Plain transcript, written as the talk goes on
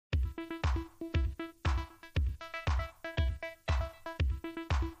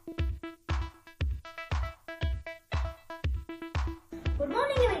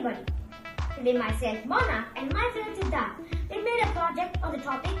everybody. Today myself, Mona, and my friend Siddharth, we made a project on the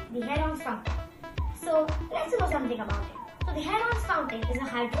topic the Heron's Fountain. So let's know something about it. So the Heron's Fountain is a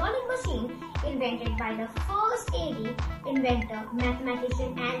hydraulic machine invented by the first AD inventor,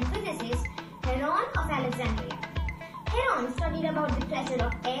 mathematician and physicist Heron of Alexandria. Heron studied about the pressure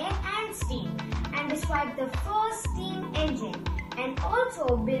of air and steam and described the first steam engine and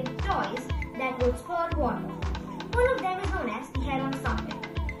also built toys that would spurt water. One of them is known as the Heron's Fountain.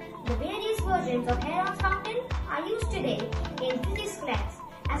 The various versions of Heron's Fountain are used today in physics class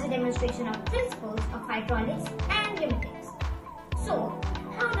as a demonstration of principles of hydraulics and pneumatics. So,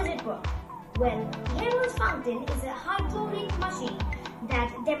 how does it work? Well, the Heron's Fountain is a hydraulic machine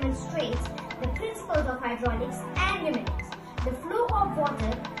that demonstrates the principles of hydraulics and pneumatics. The flow of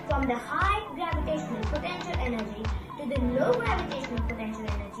water from the high gravitational potential energy to the low gravitational potential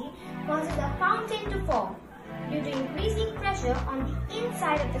energy causes a fountain to form due to increasing pressure on the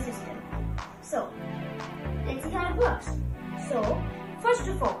inside of the system. So, let's see how it works. So, first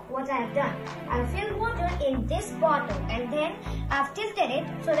of all, what I have done, I have filled water in this bottle and then I have tilted it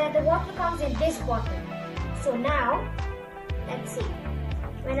so that the water comes in this bottle. So now, let's see.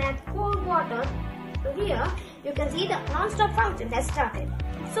 When I have poured water to here, you can see the non-stop fountain has started.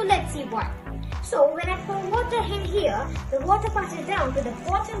 So let's see why. So when I pour water in here, the water passes down to the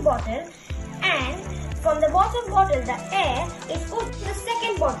bottom bottle and from the bottom bottle the air is pushed to the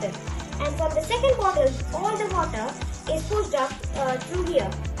second bottle. And from the second bottle, all the water is pushed up through here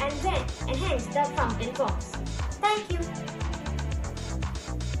and hence the fountain forms. Thank you.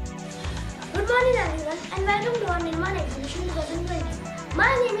 Good morning everyone and welcome to our Nirmaan exhibition 2020. My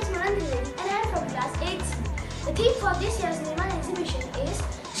name is Manandri and I am from class 8C. The theme for this year's Nirmaan exhibition is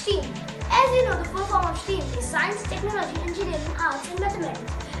STEAM. As you know, the full form of STEAM is Science, Technology, Engineering, Arts and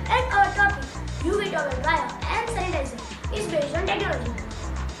Mathematics. And our topic, UV towel dryer and sanitizer, is based on technology.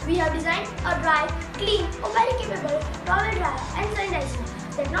 We have designed a dry, clean, or very capable towel dryer and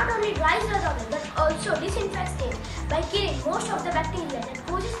sanitizer that not only dries the towel but also disinfects it by killing most of the bacteria that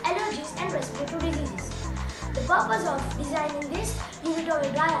causes allergies and respiratory diseases. The purpose of designing this UV towel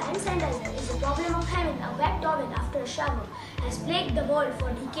dryer and sanitizer is the problem of having a wet towel after a shower has plagued the world for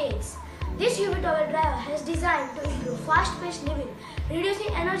decades. This UV towel dryer has designed to improve fast-paced living,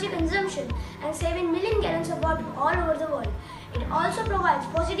 reducing energy consumption and saving million gallons of water all over the world. It also provides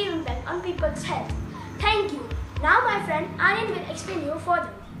positive impact on people's health. Thank you. Now my friend Aryan will explain you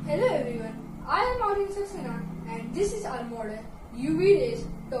further. Hello everyone, I am Aryan Saxena and this is our model UV rays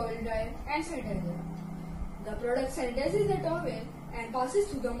towel dryer and sanitizer. The product sanitizes the towel and passes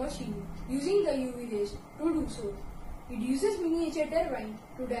through the machine using the UV rays to do so. It uses miniature turbine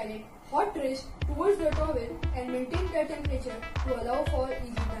to direct hot rays towards the towel and maintain the temperature to allow for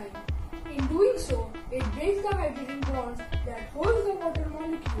easy drying. In doing so, it breaks the hydrogen bonds that hold the water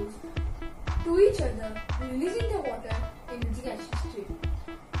molecules to each other, releasing the water in its gaseous state.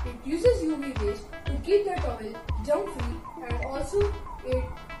 It uses UV rays to keep the towel germ-free and also it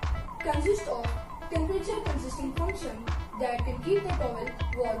consists of temperature-consistent function that can keep the towel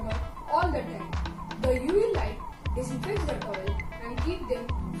warmer all the time. The UV light disinfects the towel and keep them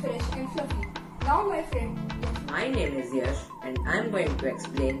fresh and fluffy. Now my friend. My name is Yash and I am going to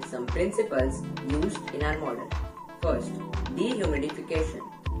explain some principles used in our model. First, dehumidification.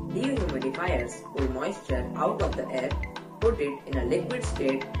 Dehumidifiers pull moisture out of the air, put it in a liquid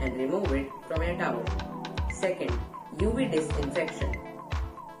state and remove it from a towel. Second, UV disinfection.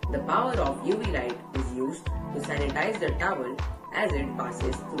 The power of UV light is used to sanitize the towel as it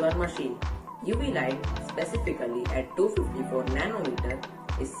passes through our machine. UV light, specifically at 254 nanometer,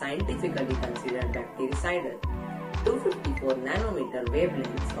 is scientifically considered bactericidal. 254 nanometer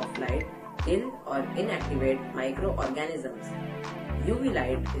wavelengths of light kill or inactivate microorganisms. UV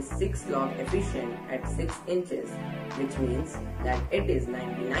light is 6 log efficient at 6 inches, which means that it is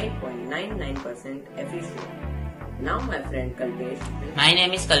 99.99% efficient. Now my friend Kalpesh. My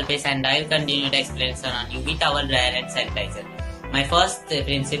name is Kalpesh and I will continue the explanation on UV towel dryer and sanitizer. My first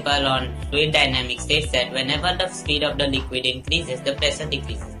principle on fluid dynamics states that whenever the speed of the liquid increases, the pressure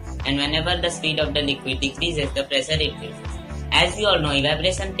decreases, and whenever the speed of the liquid decreases, the pressure increases. As we all know,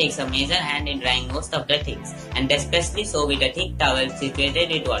 evaporation takes a major hand in drying most of the things, and especially so with a thick towel situated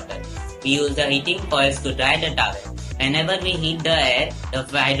with water. We use the heating coils to dry the towel. Whenever we heat the air, the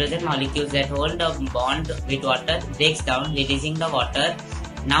hydrogen molecules that hold the bond with water breaks down, releasing the water.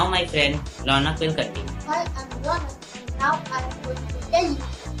 Now my friend Ronak will continue. Hi, I'm Ronak. Now I am going to tell you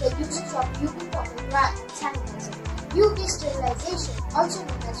the uses of UV towel dryer and sanitizer. UV sterilization, also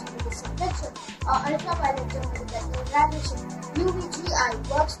known as UV disinfection or ultraviolet thermal radiation. UVGI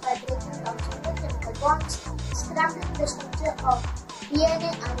works by breaking down single chemical bonds, scrambling the structure of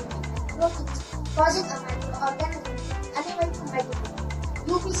DNA, RNA, and proteins, causing a microorganism unable to multiply.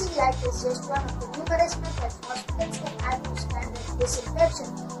 UPC light is just one of the numerous methods hospitals can add to standard disinfection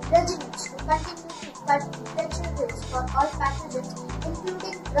regimens to continue to cut infection risks for all pathogens,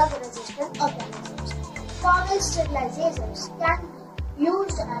 including drug-resistant organisms. Towel sterilizers can be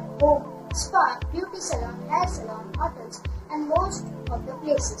used at home, spa, beauty salon, hair salon, hotels, and most of the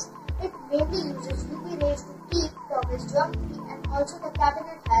places. It mainly uses UV rays to keep towels germ-free, and also the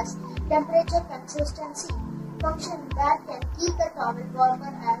cabinet has temperature consistency function that can keep the towel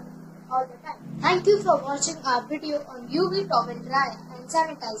warmer all the time. Thank you for watching our video on UV towel dryer and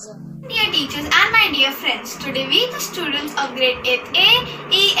sanitizer. Dear teachers and my dear friends, today we the students of grade 8A,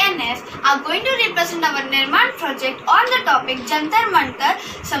 E and F are going to represent our Nirmaan project on the topic Jantar Mantar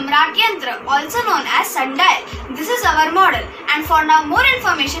Samrat Yantra, also known as sundial. This is our model, and for now more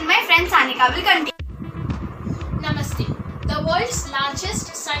information my friend Sanika will continue. Namaste. The world's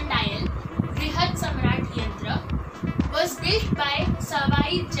largest sundial, Brihat Samrat Yantra, was built by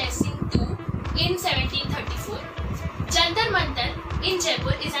Savai Jai Singh II in 1734. Jantar Mantar in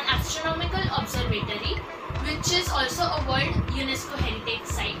Jaipur is an astronomical observatory which is also a World UNESCO Heritage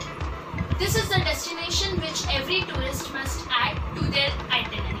Site. This is the destination which every tourist must add to their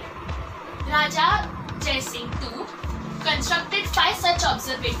itinerary. Raja Jai Singh II constructed 5 such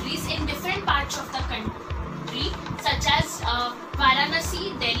observatories in different parts of the country such as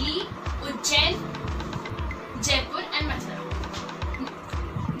Varanasi, Delhi, Ujjain, Jaipur and Mathura.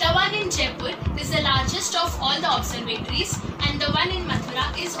 The one in Jaipur is the largest of all the observatories, and the one in Mathura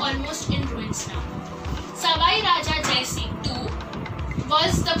is almost in ruins now. Savai Raja Jai Singh II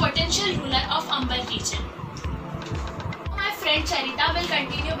was the potential ruler of Ambal region. My friend Charita will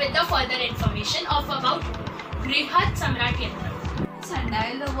continue with the further information of about Brihat Samrat Yantra.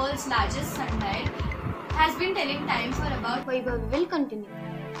 Sundial, the world's largest sundial, has been telling time for about. Vaibhav will continue.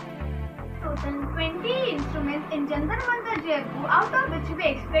 Total 20 instruments in Jantar Mantar Jaipur, out of which we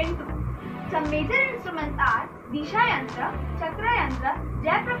explained 2. Some major instruments are Disha Yantra, Chakra Yantra,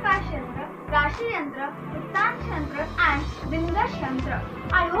 Jai Prakash Yantra, Rashi Yantra, Uttansh Yantra and Bindash Yantra.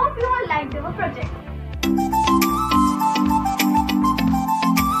 I hope you all liked our project.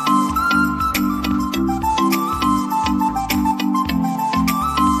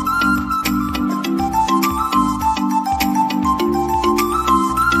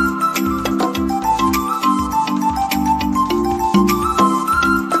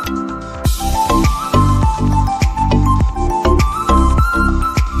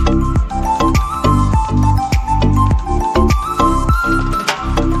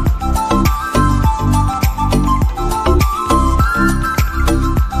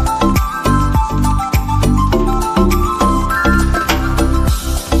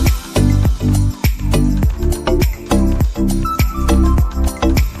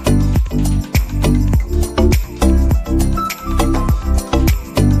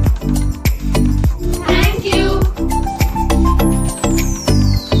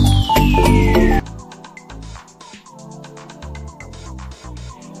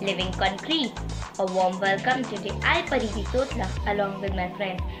 Living Concrete. A warm welcome today. I, Pariti Sotla, along with my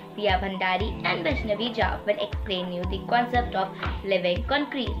friends Priya Bhandari and Vaishnavi Jha, will explain you the concept of living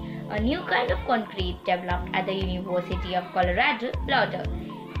concrete, a new kind of concrete developed at the University of Colorado, Boulder,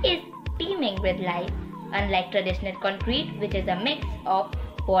 is teeming with life. Unlike traditional concrete, which is a mix of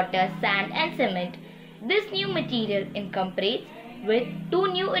water, sand and cement, this new material incorporates with 2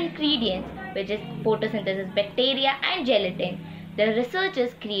 new ingredients, which is photosynthesis bacteria and gelatin. The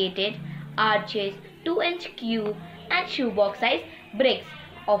researchers created arches, 2-inch cube and shoebox-sized bricks,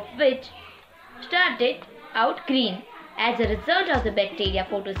 of which started out green as a result of the bacteria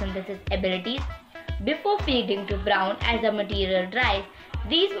photosynthesis abilities. Before fading to brown as the material dries,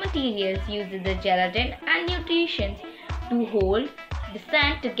 these materials use the gelatin and nutrients to hold the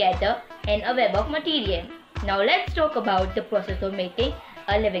sand together in a web of material. Now let's talk about the process of making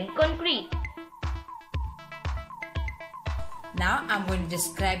a living concrete. Now I'm going to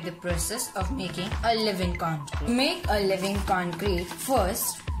describe the process of making a living concrete. To make a living concrete,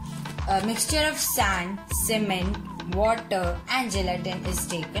 first a mixture of sand, cement, water and gelatin is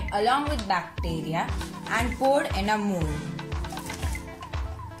taken along with bacteria and poured in a mold.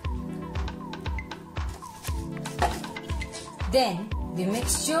 Then the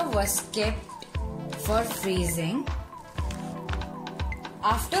mixture was kept for freezing.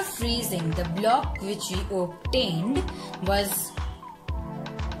 After freezing, the block which we obtained was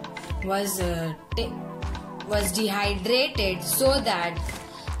dehydrated so that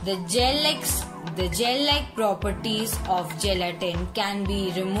the gel-like properties of gelatin can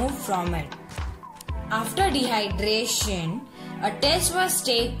be removed from it. After dehydration, a test was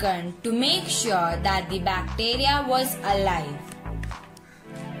taken to make sure that the bacteria was alive.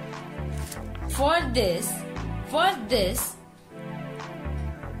 For this,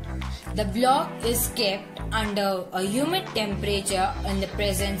 the block is kept under a humid temperature in the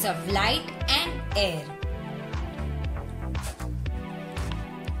presence of light and air.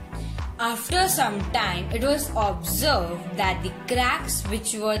 After some time, it was observed that the cracks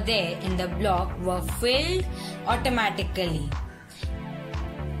which were there in the block were filled automatically.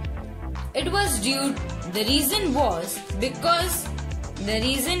 The reason was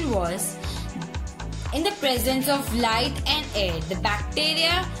in the presence of light and air, the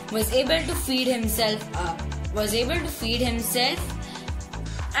bacteria was able to feed himself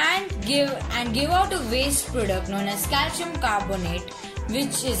and give out a waste product known as calcium carbonate,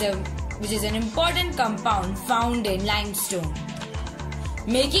 which is an important compound found in limestone,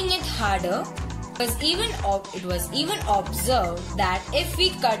 making it harder. It was even observed that if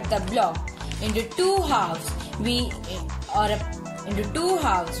we cut the block into two halves, we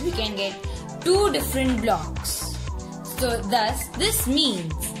can get two different blocks. So thus, this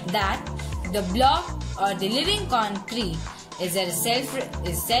means that the block or the living concrete is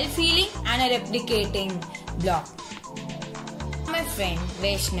self-healing and a replicating block. My friend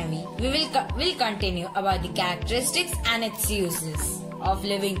Vaishnavi, we will continue about the characteristics and its uses of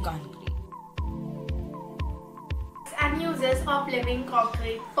living concrete. And uses of living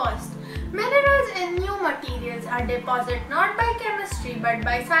concrete. First, minerals in new materials are deposited not by chemistry but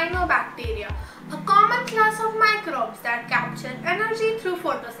by cyanobacteria, a common class of microbes that capture energy through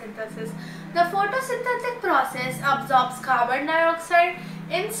photosynthesis. The photosynthetic process absorbs carbon dioxide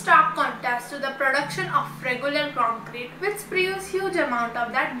in stark contrast to the production of regular concrete, which produces huge amount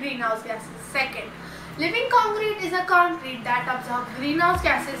of that greenhouse gases. Second, living concrete is a concrete that absorbs greenhouse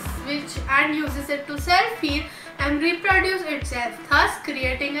gases and uses it to self-heal and reproduce itself, thus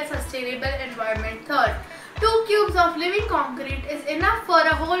creating a sustainable environment. Third, 2 cubes of living concrete is enough for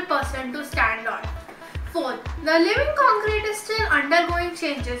a whole person to stand on. Fourth, the living concrete is still undergoing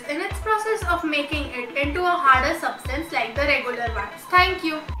changes in its process of making it into a harder substance like the regular ones. Thank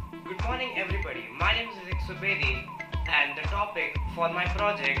you. Good morning everybody. My name is Subedi and the topic for my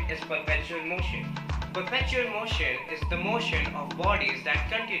project is perpetual motion. Perpetual motion is the motion of bodies that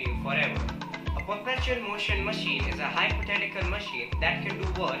continue forever. A perpetual motion machine is a hypothetical machine that can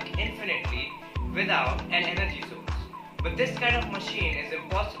do work infinitely without an energy source. But this kind of machine is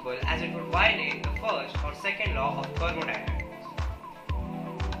impossible as it would violate the first or second law of thermodynamics.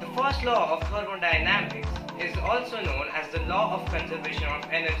 The first law of thermodynamics is also known as the law of conservation of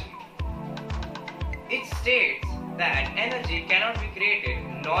energy. It states that energy cannot be created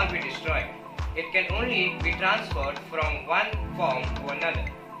nor be destroyed. It can only be transferred from one form to another.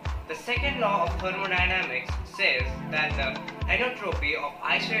 The second law of thermodynamics says that the entropy of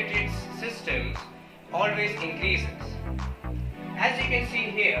isolated systems always increases. As you can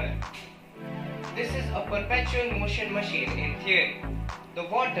see here, this is a perpetual motion machine in theory. The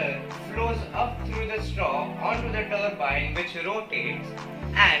water flows up through the straw onto the turbine which rotates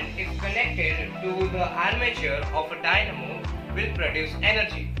and if connected to the armature of a dynamo will produce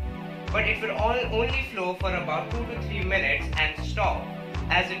energy. But it will only flow for about 2 to 3 minutes and stop,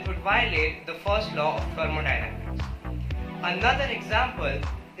 as it would violate the first law of thermodynamics. Another example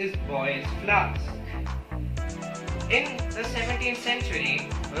is Boyle's flask. In the 17th century,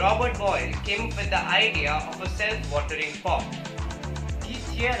 Robert Boyle came up with the idea of a self-watering pot. He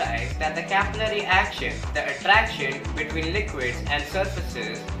theorized that the capillary action, the attraction between liquids and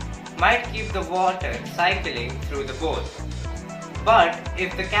surfaces, might keep the water cycling through the bowl. But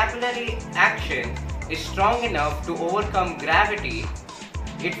if the capillary action is strong enough to overcome gravity,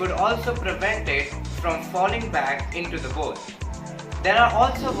 it would also prevent it from falling back into the bowl. There are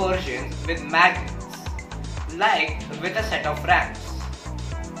also versions with magnets, like with a set of ramps.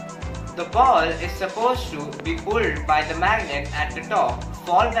 The ball is supposed to be pulled by the magnet at the top,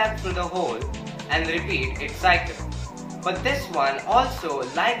 fall back through the hole and repeat its cycle. But this one also,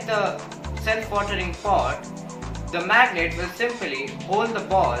 like the self-watering pot, the magnet will simply hold the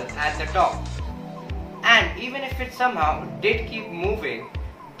ball at the top. And even if it somehow did keep moving,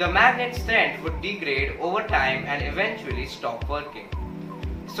 the magnet's strength would degrade over time and eventually stop working.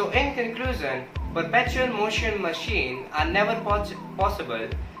 So in conclusion, perpetual motion machines are never possible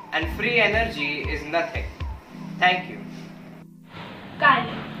and free energy is nothing. Thank you.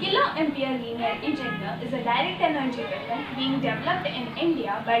 Kilo-ampere linear ejector is a direct energy weapon being developed in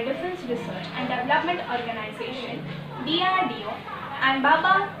India by Defense Research and Development Organization (DRDO) and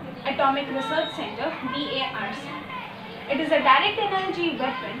Baba Atomic Research Center (BARC). It is a direct energy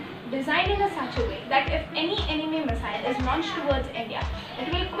weapon designed in such a way that if any enemy missile is launched towards India,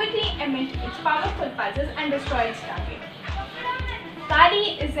 it will quickly emit its powerful pulses and destroy its target.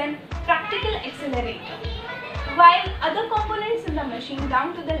 Kali is a practical accelerator. While other components in the machine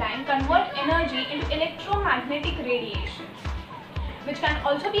down to the line convert energy into electromagnetic radiations, which can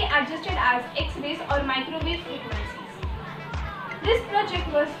also be adjusted as X-rays or microwave frequencies. This project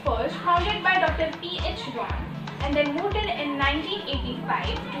was first founded by Dr. P.H. Ron and then moved in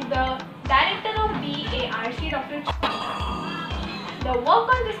 1985 to the director of BARC, Dr. The work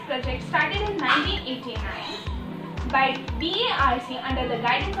on this project started in 1989 by BARC under the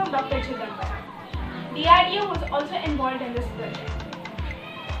guidance of Dr. Chidambaram. DRDO was also involved in this project.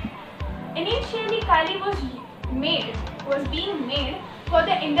 Initially, Kali was being made for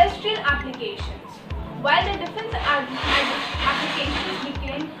the industrial applications, while the defense applications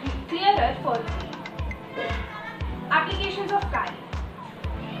became clearer for the applications of Kali.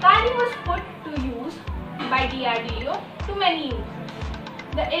 Kali was put to use by DRDO to many uses.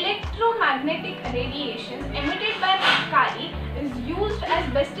 The electromagnetic radiations emitted by Kali is used as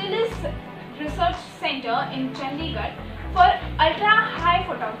Bestilis Research Center in Chandigarh for ultra-high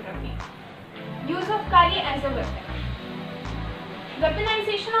photography. Use of Kali as a weapon.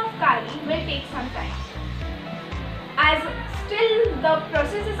 Weaponization of Kali will take some time, as still the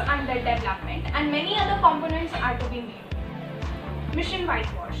process is under development and many other components are to be made. Mission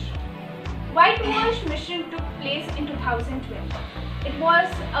Whitewash. Whitewash mission took place in 2012. It was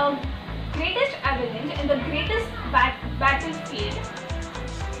a greatest avalanche in the greatest battlefield,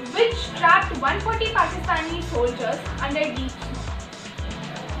 which trapped 140 Pakistani soldiers under deep snow.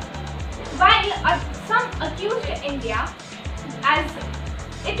 While some accused India as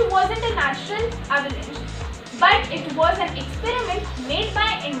it wasn't a natural avalanche, but it was an experiment made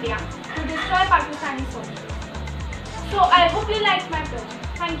by India to destroy Pakistani soldiers. So I hope you liked my project.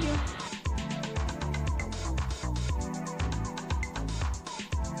 Thank you.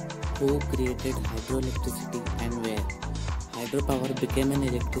 Who created hydroelectricity and where? Hydropower became an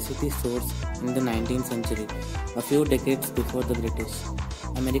electricity source in the 19th century, a few decades before the British.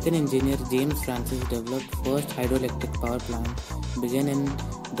 American engineer James Francis developed first hydroelectric power plant began in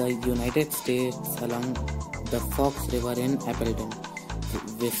the United States along the Fox River in Appleton,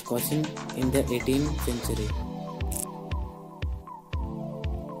 Wisconsin in the 18th century.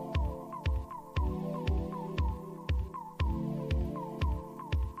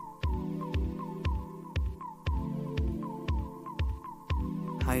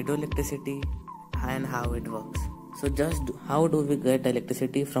 Hydroelectricity and how it works. So how do we get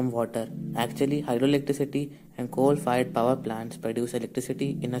electricity from water? Actually, hydroelectricity and coal-fired power plants produce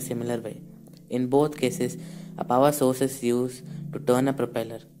electricity in a similar way. In both cases, a power source is used to turn a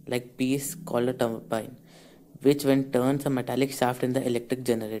propeller, like piece called a turbine, which then turns a metallic shaft in the electric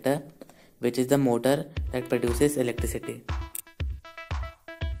generator, which is the motor that produces electricity.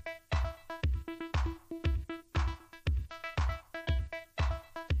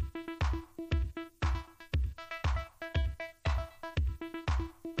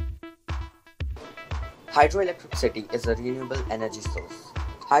 Hydroelectricity is a renewable energy source.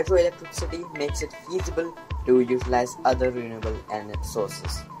 Hydroelectricity makes it feasible to utilize other renewable energy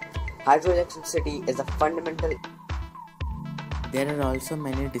sources. Hydroelectricity is a fundamental. There are also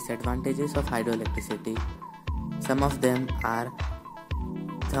many disadvantages of hydroelectricity. Some of them are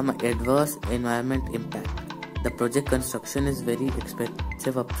some adverse environment impact. The project construction is very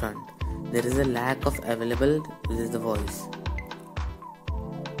expensive upfront. There is a lack of available voice.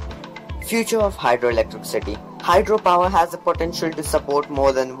 Future of hydroelectricity. Hydropower has the potential to support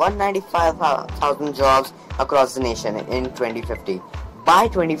more than 195,000 jobs across the nation in 2050. By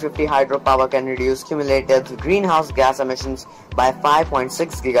 2050, hydropower can reduce cumulative greenhouse gas emissions by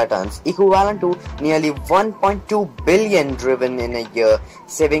 5.6 gigatons, equivalent to nearly 1.2 billion driven in a year,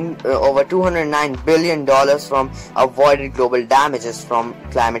 saving over $209 billion from avoided global damages from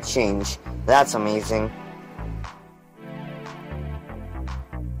climate change. That's amazing.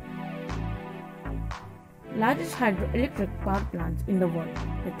 Largest hydroelectric power plants in the world,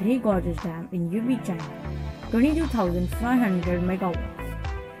 the Three Gorges Dam in UB, China, 22,500 megawatts.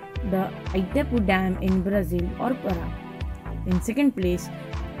 The Itaipu Dam in Brazil or Pará, in second place,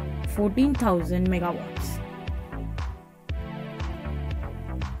 14,000 megawatts.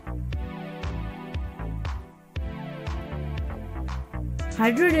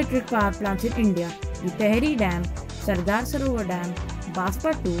 Hydroelectric power plants in India, the Tehri Dam, Sardar Sarovar Dam,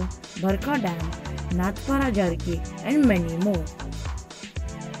 Baspa 2, Bharkha Dam, Nathpara Jarki, and many more.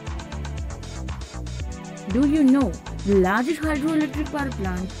 Do you know the largest hydroelectric power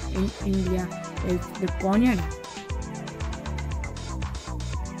plant in India is the Konya Dam?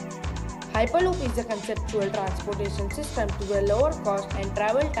 Hyperloop is a conceptual transportation system to a lower cost and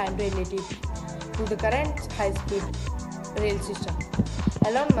travel time relative to the current high-speed rail system.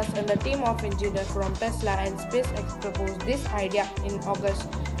 Elon Musk and the team of engineers from Tesla and SpaceX proposed this idea in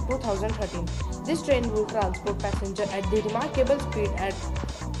August 2013. This train will transport passengers at the remarkable speed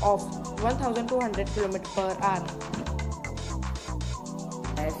of 1,200 km per hour.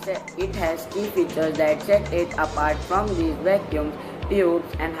 It has key features that set it apart from these vacuum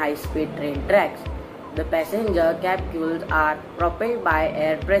tubes and high-speed train tracks. The passenger capsules are propelled by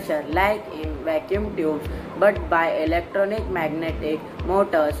air pressure like in vacuum tubes but by electronic magnetic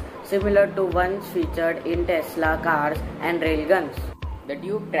motors similar to ones featured in Tesla cars and railguns. The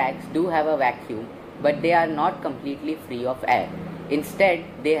tube tracks do have a vacuum, but they are not completely free of air. Instead,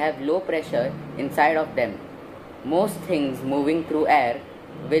 they have low pressure inside of them. Most things moving through air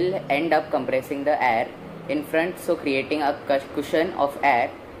will end up compressing the air in front, so creating a cushion of air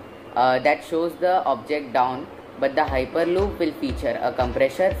that shows the object down, but the Hyperloop will feature a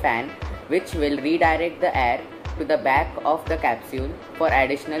compressor fan which will redirect the air to the back of the capsule for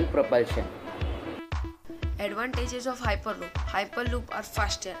additional propulsion. Advantages of Hyperloop. Hyperloop are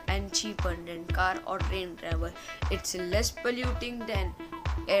faster and cheaper than car or train travel. It's less polluting than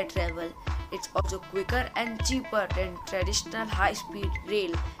air travel. It's also quicker and cheaper than traditional high-speed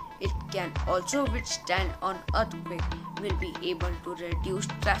rail. It can also withstand an earthquake, will be able to reduce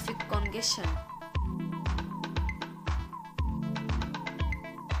traffic congestion.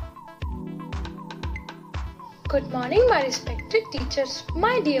 Good morning, my respected teachers,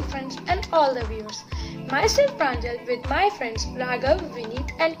 my dear friends, and all the viewers. Myself Pranjal with my friends Raghav,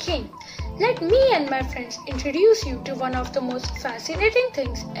 Vineet, and Kane. Let me and my friends introduce you to one of the most fascinating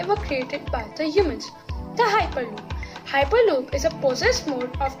things ever created by the humans, the Hyperloop. Hyperloop is a process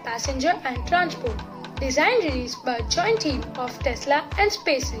mode of passenger and transport, designed and released by a joint team of Tesla and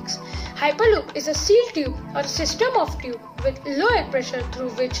SpaceX. Hyperloop is a sealed tube or system of tube with low air pressure through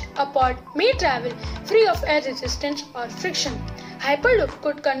which a pod may travel free of air resistance or friction. Hyperloop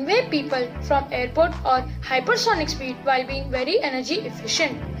could convey people from airport or hypersonic speed while being very energy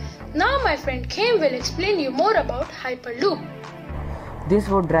efficient. Now my friend Kane will explain you more about Hyperloop. This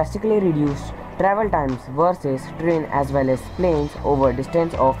would drastically reduce travel times versus train as well as planes over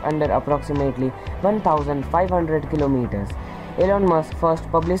distance of under approximately 1,500 kilometers. Elon Musk first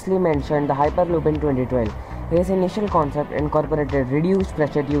publicly mentioned the Hyperloop in 2012. His initial concept incorporated reduced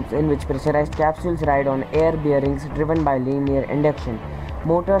pressure tubes in which pressurized capsules ride on air bearings driven by linear induction,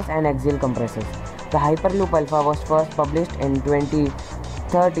 motors and axial compressors. The Hyperloop Alpha was first published in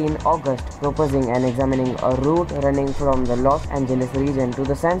 2013 August, proposing and examining a route running from the Los Angeles region to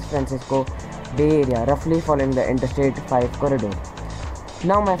the San Francisco Bay Area, roughly following the Interstate 5 corridor.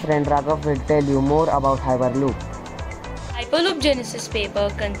 Now my friend Raghav will tell you more about Hyperloop. Hyperloop Genesis paper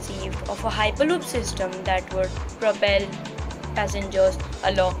conceived of a Hyperloop system that would propel passengers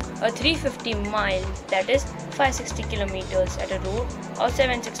along a 350 miles, that is 560 kilometers at a route, or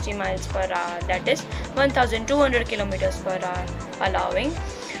 760 miles per hour, that is 1200 kilometers per hour, allowing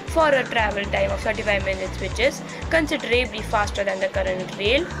for a travel time of 35 minutes, which is considerably faster than the current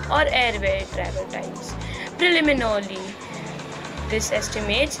rail or airway travel times. Preliminarily, this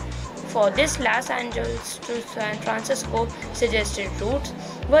estimates for this Los Angeles to San Francisco suggested routes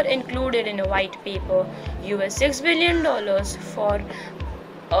were included in a white paper, $6 billion for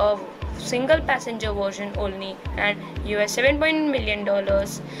a single passenger version only, and $7 million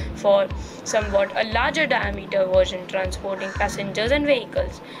for somewhat a larger diameter version transporting passengers and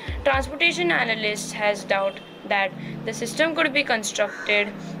vehicles. Transportation analysts has doubt that the system could be constructed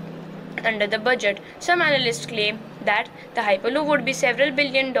under the budget. Some analysts claim that the Hyperloop would be several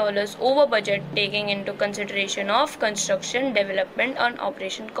 $billion over budget, taking into consideration of construction, development and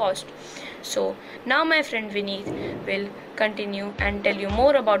operation cost. So now my friend Vineet will continue and tell you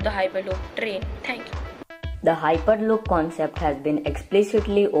more about the Hyperloop train. Thank you. The Hyperloop concept has been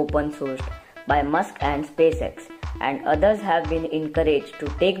explicitly open sourced by Musk and SpaceX, and others have been encouraged to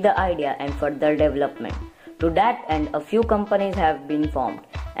take the idea and further development. To that end, a few companies have been formed,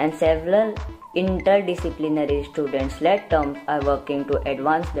 and several interdisciplinary students-led teams are working to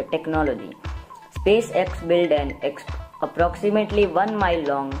advance the technology. SpaceX built an approximately 1 mile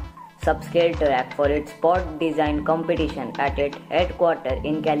long subscale track for its pod design competition at its headquarters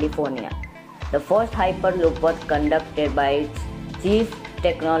in California. The first Hyperloop was conducted by its Chief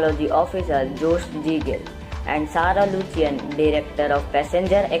Technology Officer Josh Ziegel and Sarah Lucian, Director of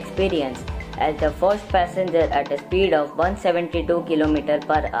Passenger Experience, as the first passenger at a speed of 172 km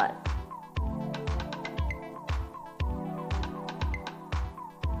per hour.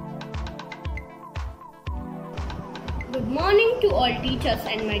 Good morning to all teachers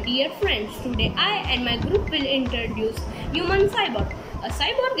and my dear friends. Today I and my group will introduce human cyborg. A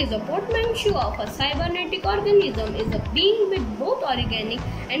cyborg is a portmanteau of a cybernetic organism, is a being with both organic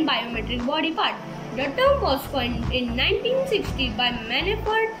and biometric body parts. The term was coined in 1960 by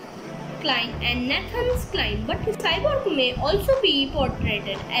Manfred Klein and Nathan Klein, but cyborg may also be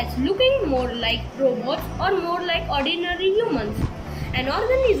portrayed as looking more like robots or more like ordinary humans. An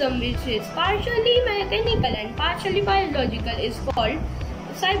organism which is partially mechanical and partially biological is called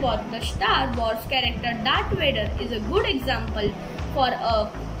cyborg. The Star Wars character Darth Vader is a good example for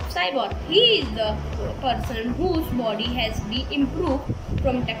a cyborg. He is the person whose body has been improved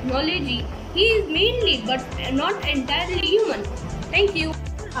from technology. He is mainly but not entirely human. Thank you.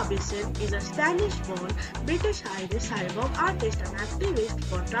 Harbison is a Spanish-born British-Irish cyborg artist and activist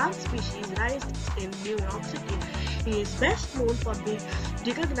for trans species rights in New York City. He is best known for being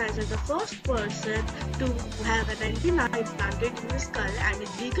recognized as the first person to have an antenna implanted in his skull and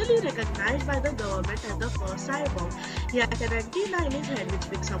is legally recognized by the government as the first cyborg. He has an antenna in his head which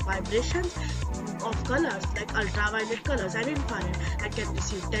picks up vibrations of colors like ultraviolet colors and infrared and can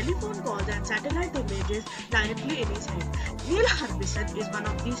receive telephone calls and satellite images directly in his head. Neil Harbison is one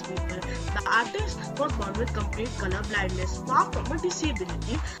of these people. The artist was born with complete color blindness, far from a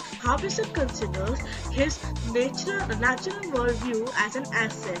disability. Harbison considers his natural worldview as an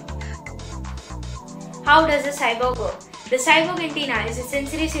asset. How does a cyborg work? The cyborg antenna is a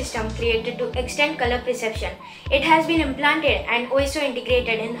sensory system created to extend color perception. It has been implanted and also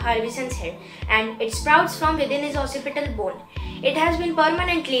integrated in Harbison's head, and it sprouts from within his occipital bone. It has been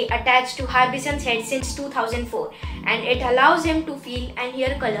permanently attached to Harbison's head since 2004, and it allows him to feel and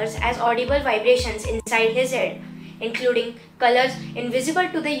hear colors as audible vibrations inside his head, including colors invisible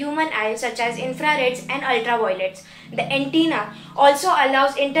to the human eye such as infrareds and ultraviolets. The antenna also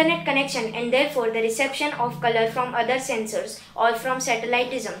allows internet connection and therefore the reception of color from other sensors or from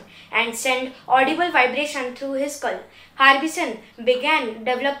satellitism and send audible vibration through his skull. Harbison began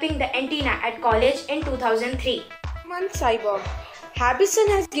developing the antenna at college in 2003. Human cyborg. Harbison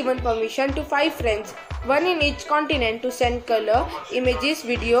has given permission to 5 friends, one in each continent, to send color, images,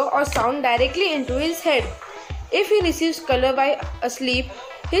 video or sound directly into his head. If he receives color while asleep,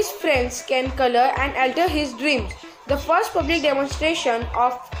 his friends can color and alter his dreams. The first public demonstration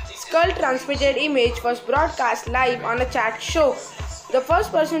of skull transmitted image was broadcast live on a chat show. The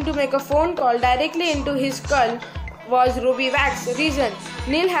first person to make a phone call directly into his skull was Ruby Wax. Reason: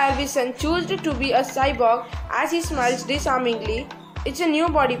 Neil Harbison chose to be a cyborg as he smiles disarmingly. It's a new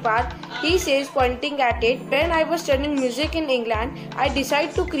body part, he says, pointing at it. When I was studying music in England, I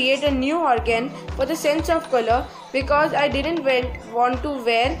decided to create a new organ for the sense of color because I didn't want to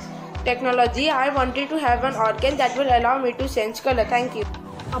wear technology. I wanted to have an organ that will allow me to sense color. Thank you.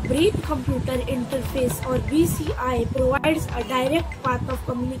 A brain-computer interface or BCI provides a direct path of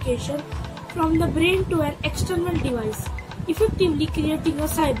communication from the brain to an external device, effectively creating a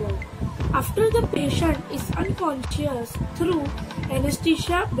cyborg. After the patient is unconscious, through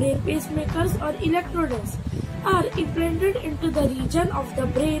anesthesia, brain pacemakers or electrodes are implanted into the region of the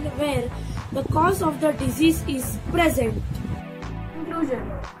brain where the cause of the disease is present.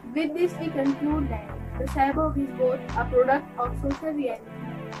 Conclusion. With this we conclude that the cyborg is both a product of social reality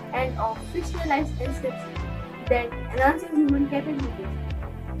and of fictionalized instruction that enhances human capabilities.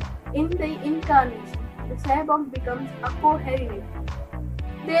 In the incarnation, the cyborg becomes a co-heritage.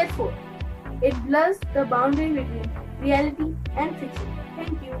 Therefore, it blurs the boundary between reality and fiction.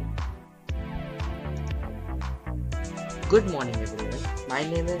 Thank you. Good morning everyone. My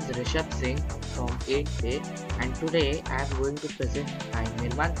name is Rishabh Singh from 8th A and today I am going to present my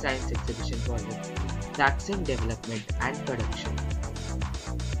Nirmaan Science Exhibition project, Vaccine Development and Production.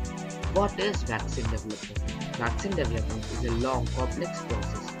 What is vaccine development? Vaccine development is a long, complex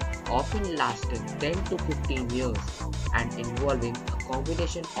process, often lasting 10 to 15 years and involving a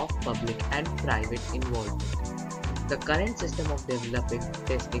combination of public and private involvement. The current system of developing,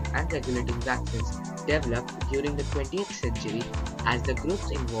 testing and regulating vaccines developed during the 20th century as the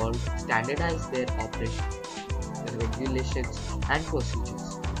groups involved standardized their operations, regulations and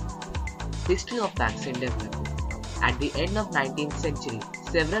procedures. History of vaccine development. At the end of 19th century,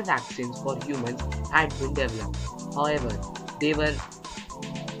 several vaccines for humans had been developed.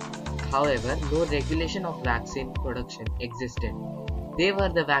 However, no regulation of vaccine production existed. They were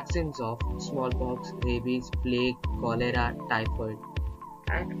the vaccines of smallpox, rabies, plague, cholera, typhoid,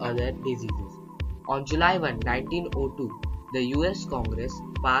 and other diseases. On July 1, 1902, the US Congress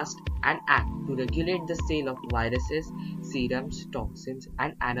passed an act to regulate the sale of viruses, serums, toxins,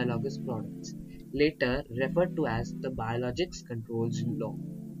 and analogous products, later referred to as the Biologics Controls Law.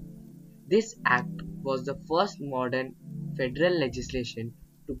 This act was the first modern federal legislation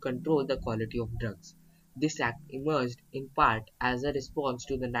to control the quality of drugs. This act emerged in part as a response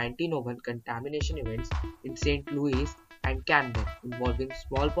to the 1901 contamination events in St. Louis and Camden involving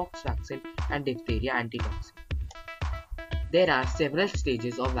smallpox vaccine and diphtheria antitoxin. There are several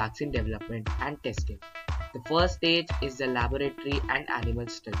stages of vaccine development and testing. The first stage is the laboratory and animal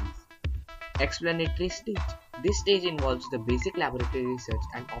studies. Explanatory stage. This stage involves the basic laboratory research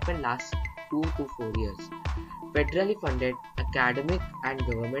and often lasts 2 to 4 years. Federally funded academic and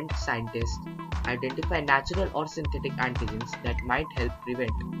government scientists identify natural or synthetic antigens that might help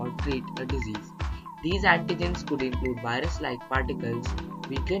prevent or treat a disease. These antigens could include virus-like particles,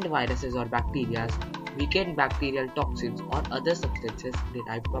 weakened viruses or bacteria, weakened bacterial toxins, or other substances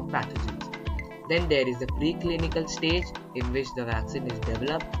derived from pathogens. Then there is the preclinical stage in which the vaccine is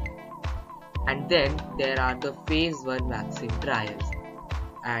developed, and then there are the phase 1 vaccine trials.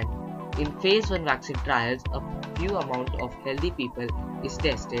 And in phase 1 vaccine trials, a few amount of healthy people is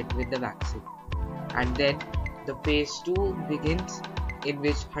tested with the vaccine. And then the phase 2 begins, in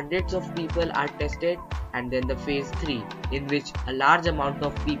which hundreds of people are tested, and then the phase 3 in which a large amount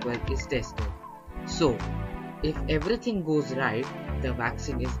of people is tested. So, if everything goes right, the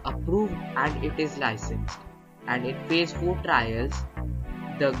vaccine is approved and it is licensed. And in phase 4 trials,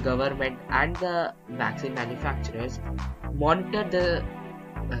 the government and the vaccine manufacturers monitor the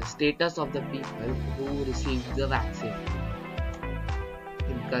status of the people who receive the vaccine.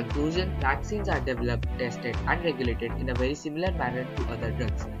 In conclusion, vaccines are developed, tested and regulated in a very similar manner to other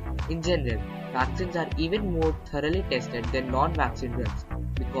drugs. In general, vaccines are even more thoroughly tested than non-vaccine drugs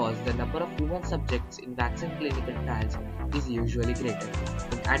because the number of human subjects in vaccine clinical trials is usually greater.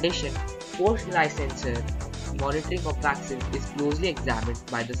 In addition, post-licensure monitoring of vaccines is closely examined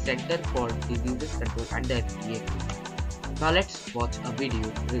by the Center for Disease Control and the FDA. Now let's watch a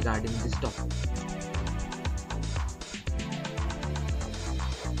video regarding this topic.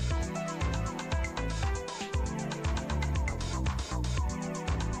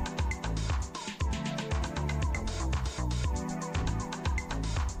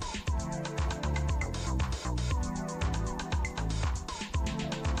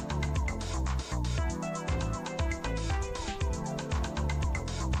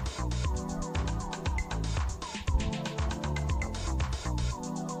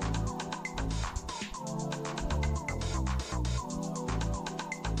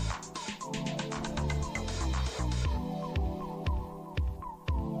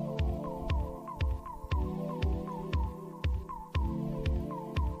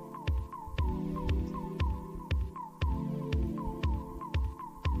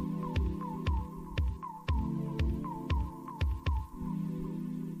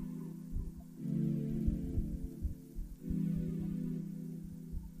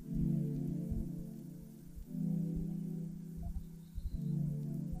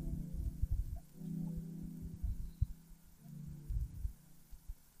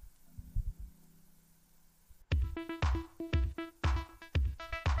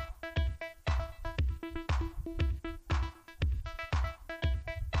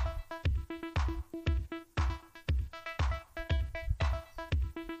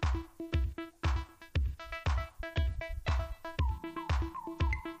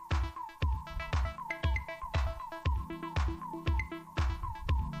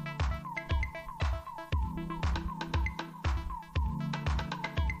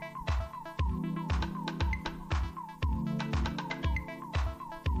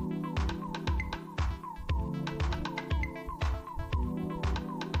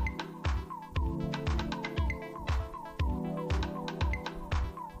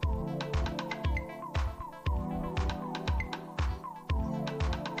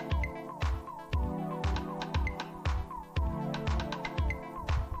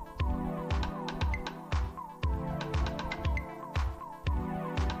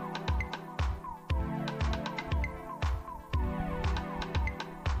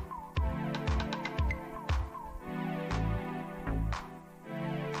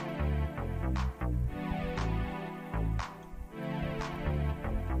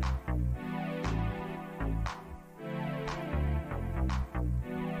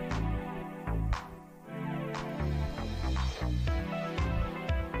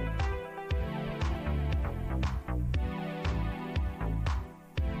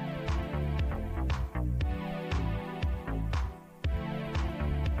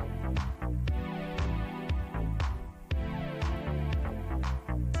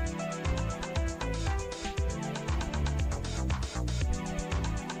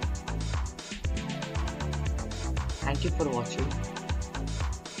 Thank you for watching.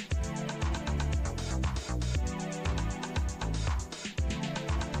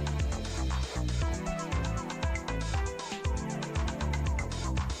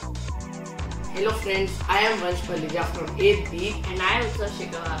 Hello friends, I am Vansh Palija from 8th B and I am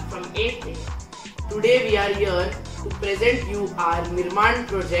Shikava from 8th A. Today we are here to present you our Nirmaan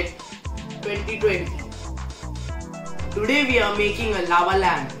project 2020. Today we are making a lava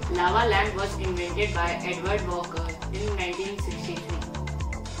lamp. Lava lamp was invented by Edward Walker in 1963.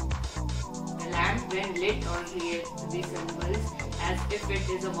 The lamp when lit on resembles as if it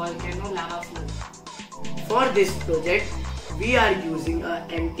is a volcano lava flow. For this project, we are using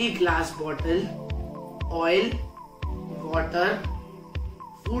an empty glass bottle, oil, water,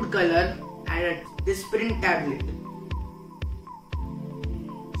 food color and a depict tablet.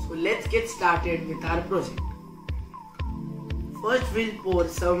 So let's get started with our project. First we'll pour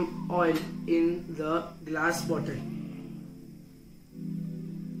some oil in the glass bottle.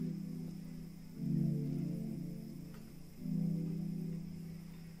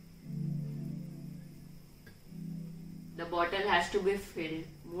 The bottle has to be filled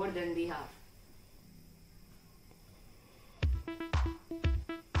more than the half.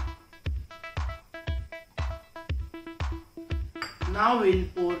 Now we'll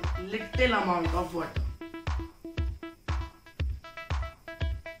pour little amount of water.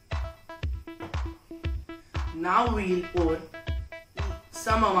 Now we'll pour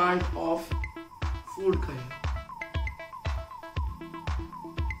some amount of food color.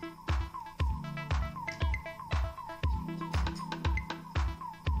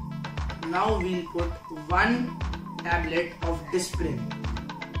 Now we'll put 1 tablet of depict.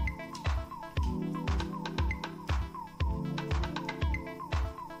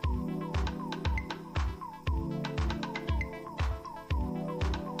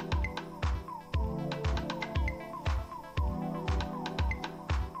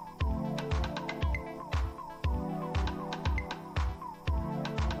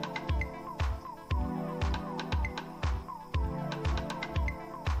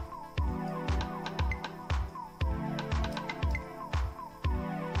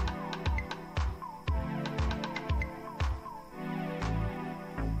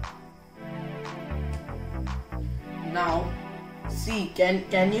 Now, see,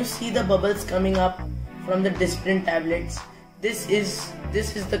 can you see the bubbles coming up from the depict tablets? This is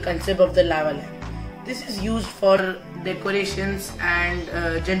the concept of the lava lamp. This is used for decorations and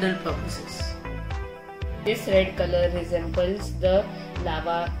general purposes. This red color resembles the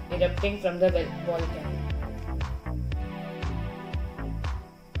lava erupting from the volcano.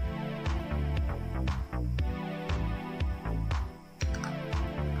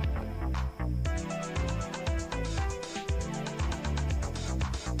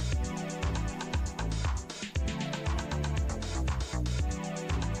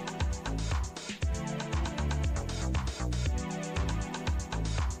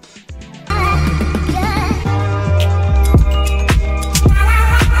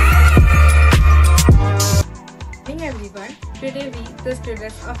 Everyone, today we, the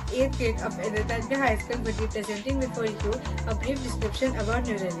students of 8th grade of Editha High School, will be presenting before you a brief description about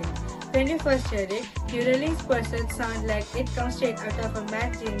Neuralink. When you first hear it, Neuralink's person sound like it comes straight out of a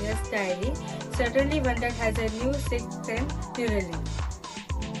math genius diary, certainly one that has a new sixth sense, Neuralink.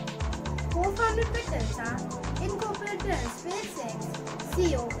 Co-founded by Tesla, incorporated in SpaceX,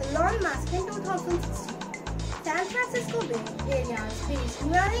 CEO Elon Musk in 2016. San Francisco Bay Area's based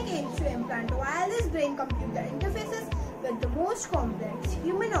Neuralink aims to implant wireless brain-computer interfaces with the most complex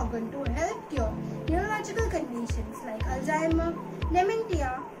human organ to help cure neurological conditions like Alzheimer's,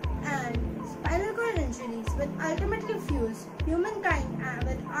 dementia, and spinal cord injuries, which ultimately fuse humankind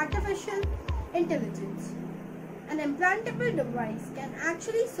with artificial intelligence. An implantable device can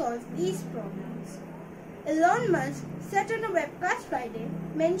actually solve these problems. Elon Musk said on a webcast Friday,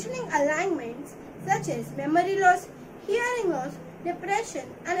 mentioning alignments such as memory loss, hearing loss, depression,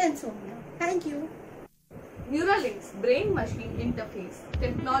 and insomnia. Thank you. Neuralink's brain-machine interface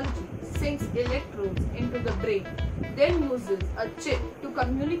technology sinks electrodes into the brain, then uses a chip to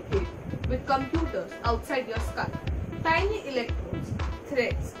communicate with computers outside your skull. Tiny electrodes,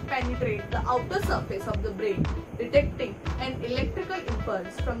 threads, penetrate the outer surface of the brain, detecting an electrical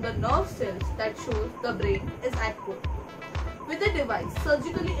impulse from the nerve cells that shows the brain is at work. With the device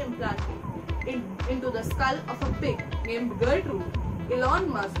surgically implanted into the skull of a pig named Gertrude, Elon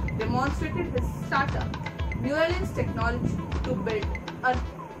Musk demonstrated his startup Neuralink's technology to build a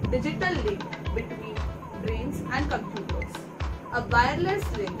digital link between brains and computers. A wireless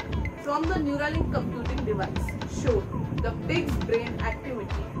link from the Neuralink computing device showed the pig's brain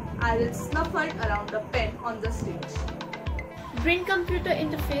activity as it snuffled around the pen on the stage. Brain-computer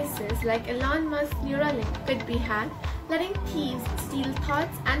interfaces like Elon Musk's Neuralink could be hacked, letting thieves steal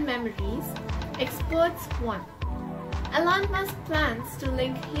thoughts and memories. Experts warn. Elon Musk plans to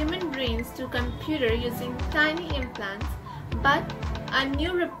link human brains to computer using tiny implants, but a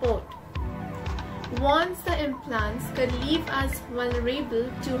new report warns the implants could leave us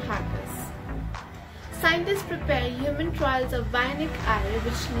vulnerable to hackers. Scientists prepare human trials of bionic eye,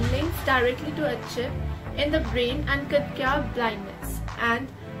 which links directly to a chip in the brain and could cure blindness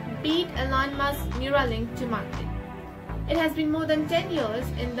and beat Elon Musk's Neuralink to market. It has been more than 10 years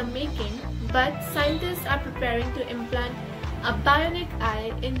in the making, but scientists are preparing to implant a bionic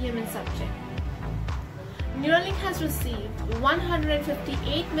eye in human subject. Neuralink has received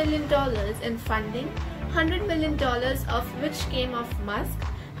 $158 million in funding, $100 million of which came off Musk,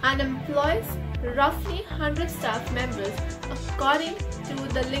 and employs roughly 100 staff members according to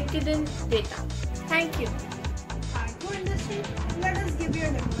the LinkedIn data. Thank you. Hardcore industry, let us give you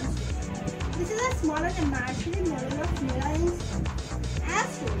a demonstration. This is a small and imaginary model of Neuralink's.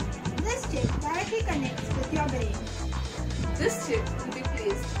 As told, this chip directly connects with your brain. This chip will be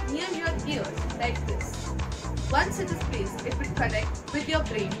placed near your ears like this. Once it is placed, it will connect with your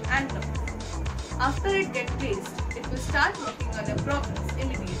brain and tongue. After it gets placed, it will start working on your problems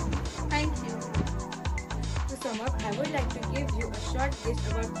immediately. Thank you. To sum up, I would like to give you a short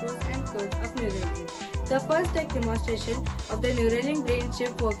gist about pros and cons of Neuralink. The first tech demonstration of the Neuralink brain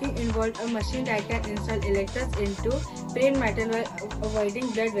chip working involved a machine that can install electrodes into brain metal while avoiding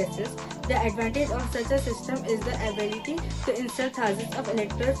blood vessels. The advantage of such a system is the ability to insert thousands of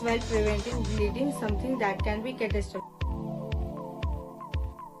electrodes while preventing bleeding, something that can be catastrophic.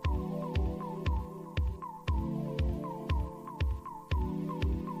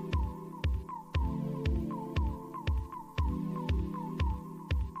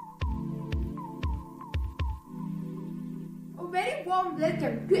 Very warm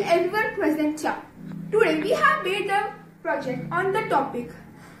welcome to everyone present here. Today we have made a project on the topic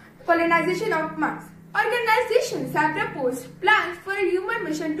colonization of Mars. Organizations have proposed plans for a human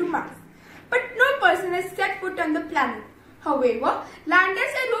mission to Mars, but no person has set foot on the planet. However,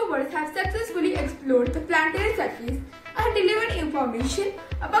 landers and rovers have successfully explored the planetary surface and delivered information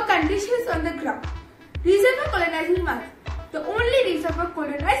about conditions on the ground. Reason for colonizing Mars. The only reason for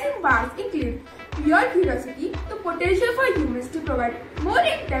colonizing Mars include pure curiosity, the potential for humans to provide more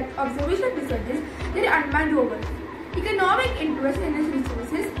in-depth observation researches than unmanned rovers, economic interest in its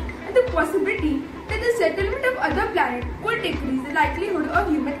resources, and the possibility that the settlement of other planets could decrease the likelihood of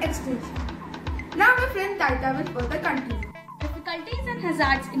human extinction. Now my friend Taita will further continue. Difficulties and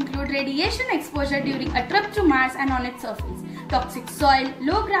hazards include radiation exposure during a trip to Mars and on its surface, toxic soil,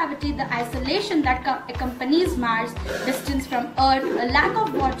 low gravity, the isolation that accompanies Mars, distance from Earth, a lack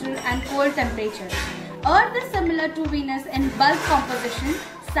of water and cold temperature. Earth is similar to Venus in bulk composition,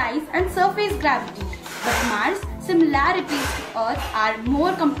 size and surface gravity, but Mars' similarities to Earth are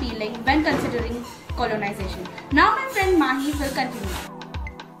more compelling when considering colonization. Now my friend Mahi will continue.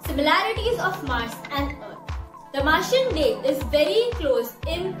 Similarities of Mars and Earth. The Martian day is very close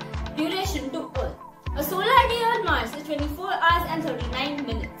in duration to Earth. A solar day on Mars is 24 hours and 39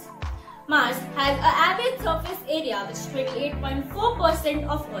 minutes. Mars has an average surface area which is 28.4%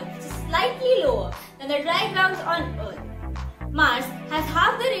 of Earth, which is slightly lower than the dry grounds on Earth. Mars has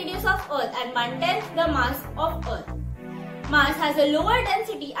half the radius of Earth and 1/10 the mass of Earth. Mars has a lower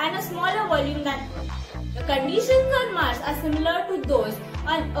density and a smaller volume than Earth. The conditions on Mars are similar to those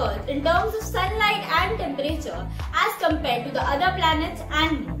on Earth in terms of sunlight and temperature as compared to the other planets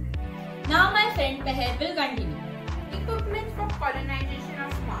and Moon. Now my friend Peher will continue. Equipment for colonization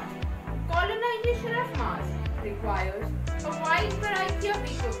of Mars. Colonization of Mars requires a wide variety of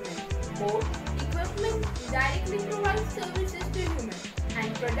equipment. Both equipment directly provides services to humans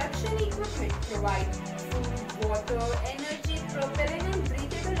and production equipment provides food, water, energy, propellant and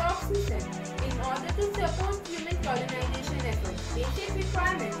breathable oxygen. In order to support human colonization efforts, basic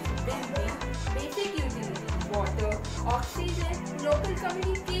requirements will be basic utilities, water, oxygen, local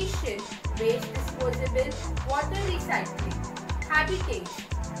communication, waste disposable, water recycling, habitats,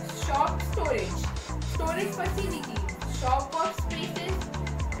 shop storage facilities, shop workspaces,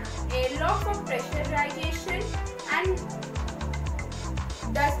 airlock for pressurization and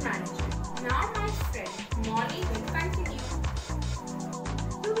dust management. Now my friend Molly will continue.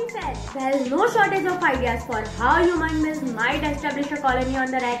 To be fair, there is no shortage of ideas for how human beings might establish a colony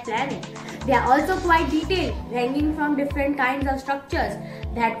on the right planet. They are also quite detailed, ranging from different kinds of structures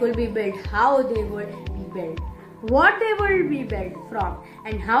that could be built, how they would be built, what they will be built from,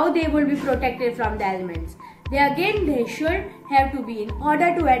 and how they will be protected from the elements. They should have to be in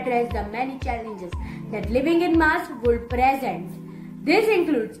order to address the many challenges that living in Mars would present. This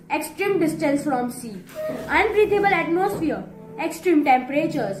includes extreme distance from sea, unbreathable atmosphere, extreme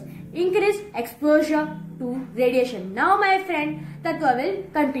temperatures, increased exposure to radiation. Now my friend Tatwa will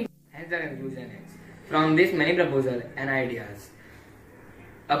continue. Hence the conclusion is, from these many proposals and ideas,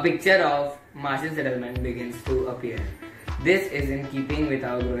 a picture of Martian settlement begins to appear. This is in keeping with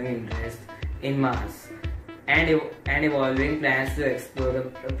our growing interest in Mars and evolving plans to explore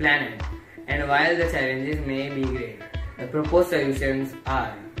the planet. And while the challenges may be great, the proposed solutions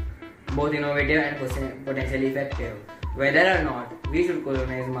are both innovative and potentially effective. Whether or not we should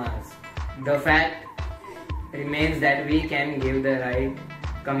colonize Mars, the fact remains that we can give the right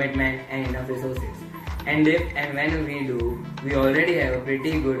commitment and enough resources. And if and when we do, we already have a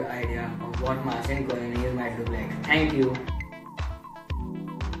pretty good idea of what Martian colonies might look like. Thank you.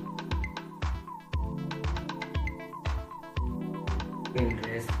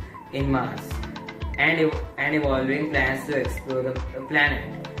 Interest in Mars and evolving plans to explore the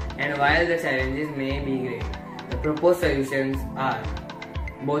planet. And while the challenges may be great, the proposed solutions are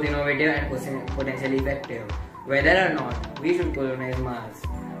both innovative and potentially effective. Whether or not we should colonize Mars,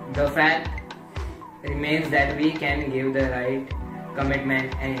 the fact remains that we can give the right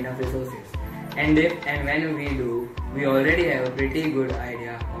commitment and enough resources. And if and when we do, we already have a pretty good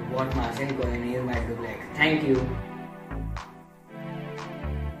idea of what Martian colonies might look like. Thank you.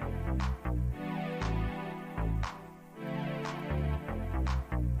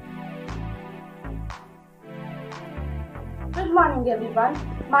 Good morning everyone.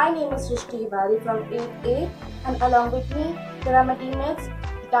 My name is Srishti Bari from 8A and along with me there are my teammates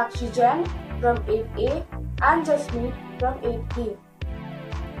Takshi Jain from 8A and Jasmeet from 8B.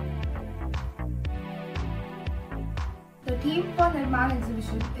 The theme for Nirmaan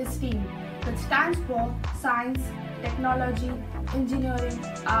exhibition is STEAM, which stands for Science, Technology, Engineering,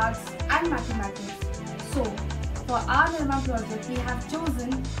 Arts and Mathematics. So, for our Nirmaan project we have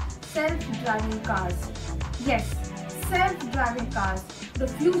chosen self-driving cars. Yes, self-driving cars, the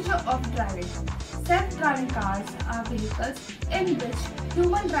future of driving. Self-driving cars are vehicles in which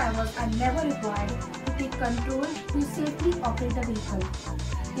human drivers are never required to take control to safely operate the vehicle.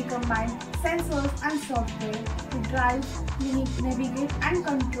 We combine sensors and software to drive, navigate and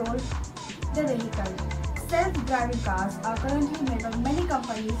control the vehicle. Self-driving cars are currently made by many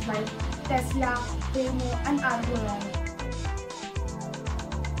companies like Tesla, Waymo and Argo.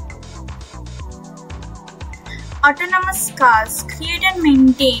 Autonomous cars create and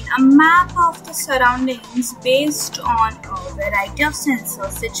maintain a map of the surroundings based on a variety of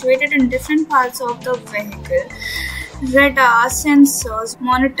sensors situated in different parts of the vehicle. Radar sensors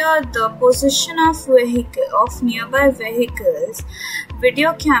monitor the position of nearby vehicles.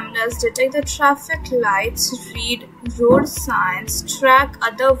 Video cameras detect the traffic lights, read road signs, track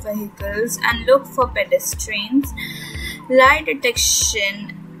other vehicles, and look for pedestrians. Light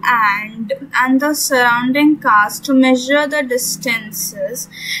detection and the surrounding cars to measure the distances,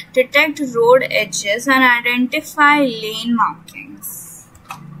 detect road edges, and identify lane markings.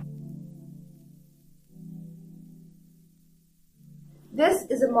 This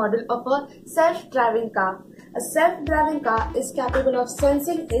is a model of a self-driving car. A self-driving car is capable of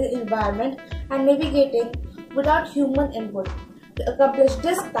sensing the environment and navigating without human input. To accomplish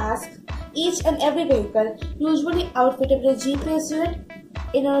this task, each and every vehicle, usually outfitted with a GPS unit,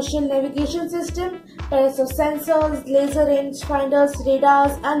 inertial navigation system, pairs of sensors, laser rangefinders,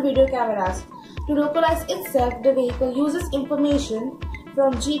 radars, and video cameras. To localize itself, the vehicle uses information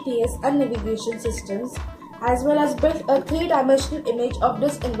from GPS and navigation systems, as well as build a three-dimensional image of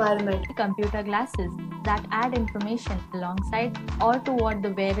this environment. Computer glasses that add information alongside or to what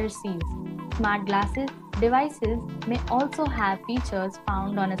the wearer sees. Smart glasses devices may also have features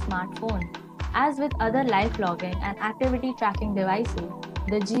found on a smartphone. As with other life logging and activity tracking devices,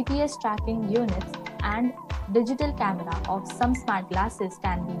 the GPS tracking units and digital camera of some smart glasses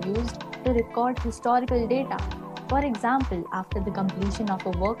can be used to record historical data. For example, after the completion of a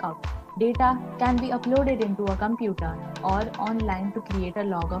workout, data can be uploaded into a computer or online to create a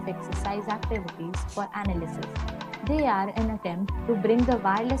log of exercise activities for analysis. They are an attempt to bring the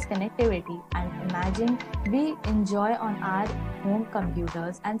wireless connectivity and imaging we enjoy on our home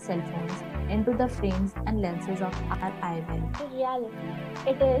computers and cell phones into the frames and lenses of our eyewear. In reality,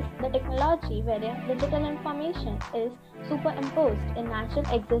 it is the technology wherein digital information is superimposed in natural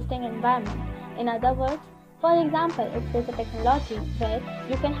existing environment. In other words, for example, it is a technology where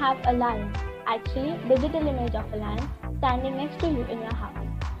you can have a lion, actually digital image of a lion, standing next to you in your house.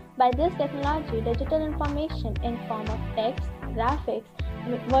 By this technology, digital information in form of text, graphics,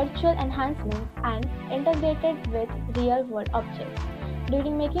 virtual enhancements and integrated with real-world objects.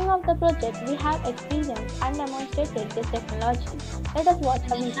 During making of the project, we have experienced and demonstrated this technology. Let us watch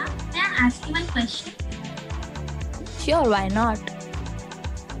a video. May I ask you one question? Sure, why not?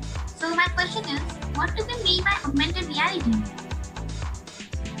 So my question is, what do they mean by augmented reality?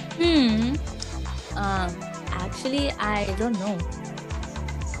 Actually, I don't know.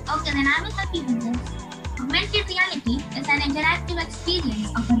 Okay, then I will help you with this. Augmented reality is an interactive experience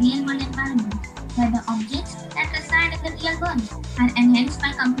of a real-world environment where the objects that reside in the real world are enhanced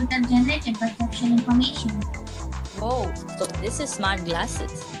by computer-generated perception information. Whoa, so this is smart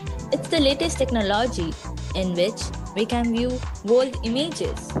glasses. It's the latest technology in which we can view world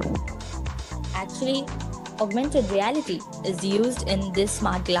images. Actually, augmented reality is used in these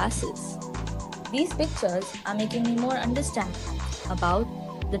smart glasses. These pictures are making me more understand about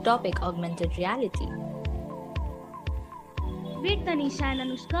the topic augmented reality. Wait, Tanisha and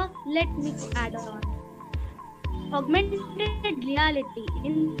Anushka, let me add on. Augmented reality,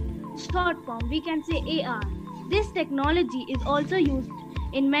 in short form, we can say AR. This technology is also used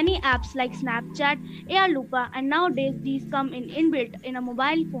in many apps like Snapchat, AR Lupa, and nowadays these come in inbuilt in a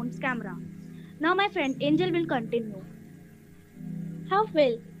mobile phone's camera. Now my friend Angel will continue. How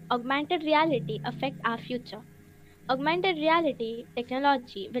will augmented reality affect our future? Augmented reality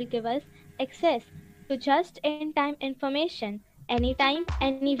technology will give us access to just-in-time information anytime,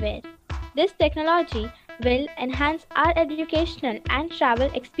 anywhere. This technology will enhance our educational and travel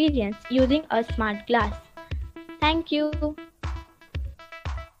experience using a smart glass. Thank you.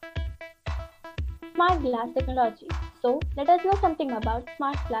 Smart glass technology. So, let us know something about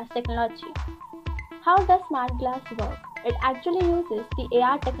smart glass technology. How does smart glass work? It actually uses the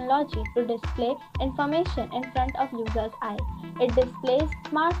AR technology to display information in front of users' eye. It displays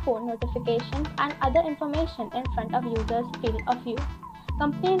smartphone notifications and other information in front of users' field of view.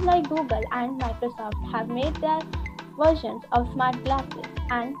 Companies like Google and Microsoft have made their versions of smart glasses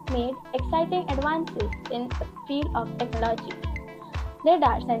and made exciting advances in the field of technology.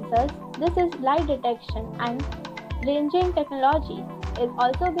 Radar sensors, this is light detection and ranging technology, is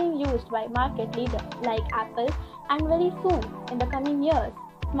also being used by market leaders like Apple, and very soon, in the coming years,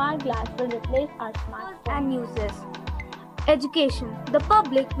 smart glass will replace our smartphones And uses. Education. The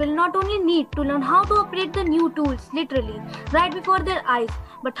public will not only need to learn how to operate the new tools literally right before their eyes,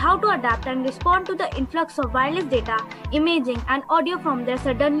 but how to adapt and respond to the influx of wireless data, imaging, and audio from their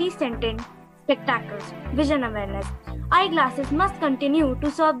suddenly sentient spectacles. Vision awareness. Eyeglasses must continue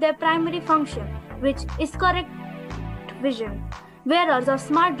to serve their primary function, which is correct vision. Wearers of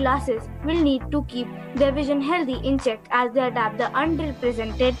smart glasses will need to keep their vision healthy in check as they adapt the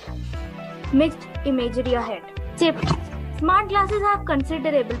underrepresented mixed imagery ahead. Safety. Smart glasses have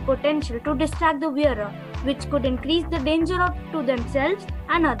considerable potential to distract the wearer, which could increase the danger to themselves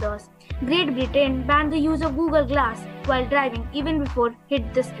and others. Great Britain banned the use of Google Glass while driving even before it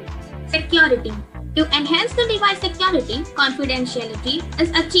hit the streets. Security. To enhance the device security, confidentiality is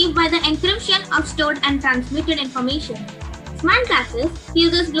achieved by the encryption of stored and transmitted information. Smart glasses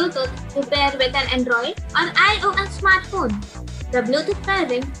uses Bluetooth to pair with an Android or iOS smartphone. The Bluetooth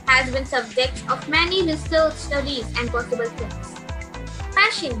pairing has been subject of many research studies and possible threats.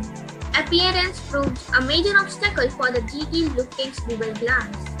 Fashion. Appearance proves a major obstacle for the GT-looking Google Glass.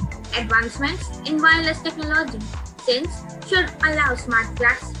 Advancements in wireless technology, since should allow smart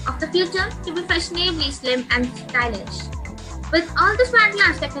glass of the future to be fashionably slim and stylish. With all the smart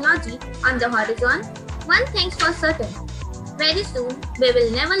glass technology on the horizon, one thing's for certain. Very soon, we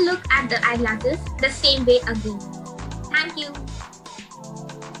will never look at the eyeglasses the same way again. Thank you.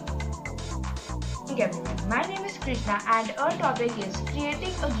 Hey everyone, my name is Krishna and our topic is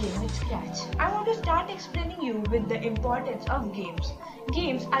creating a game with Scratch. I want to start explaining you with the importance of games.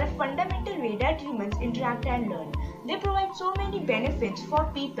 Games are a fundamental way that humans interact and learn. They provide so many benefits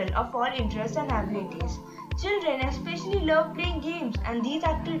for people of all interests and abilities. Children especially love playing games, and these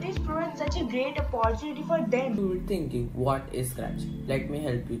activities provide such a great opportunity for them. You're thinking, what is Scratch? Let me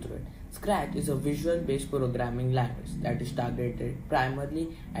help you through it. Scratch is a visual-based programming language that is targeted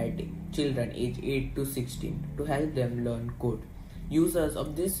primarily at children aged 8 to 16 to help them learn code. Users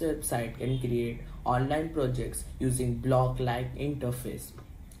of this website can create online projects using block-like interface.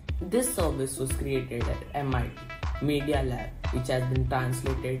 This service was created at MIT Media Lab, which has been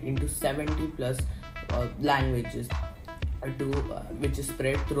translated into 70 plus languages which is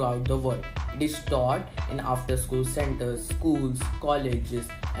spread throughout the world. It is taught in after-school centers, schools, colleges,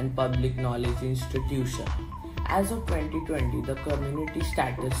 and public knowledge institutions. As of 2020, the community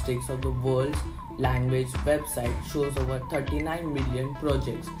statistics of the world's language website shows over 39 million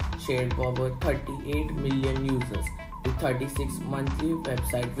projects shared by over 38 million users with 36 monthly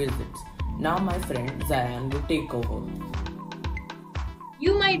website visits. Now my friend Zayan will take over.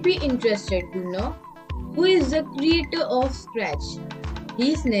 You might be interested to know who is the creator of Scratch.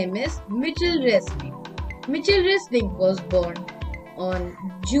 His name is Mitchell Resnick. Mitchell Resnick was born on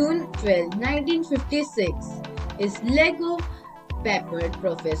June 12, 1956 is Lego Peppard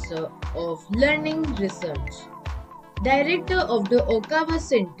Professor of Learning Research, Director of the Okawa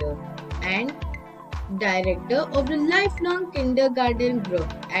Center, and Director of the Lifelong Kindergarten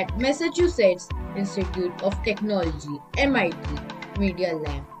Group at Massachusetts Institute of Technology, MIT Media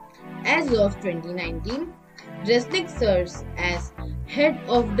Lab. As of 2019, Resnick serves as head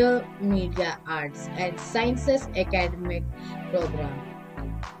of the Media Arts and Sciences Academic Program,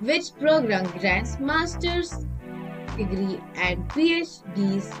 which program grants master's degree and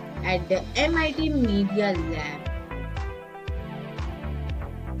PhDs at the MIT Media Lab.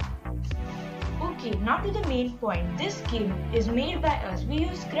 Okay, now to the main point. This game is made by us. We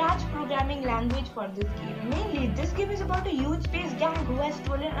use Scratch programming language for this game. Mainly, this game is about a huge space gang who has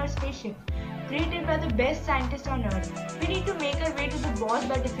stolen our spaceship, created by the best scientists on Earth. We need to make our way to the boss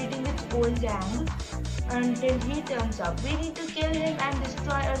by defeating its old gang until he turns up. We need to kill him and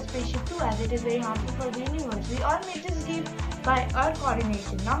destroy our spaceship too, as it is very harmful for the universe. We all made this game by our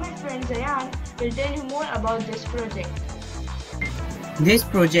coordination. Now my friend Zayan will tell you more about this project. This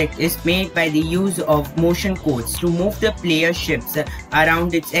project is made by the use of motion codes to move the player ships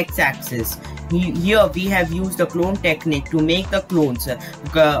around its x-axis. Here we have used the clone technique to make the clones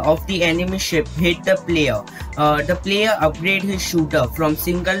of the enemy ship hit the player. The player upgrade his shooter from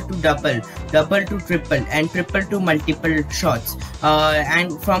single to double, double to triple, and triple to multiple shots.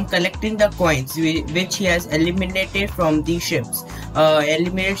 And from collecting the coins which he has eliminated from the ships, the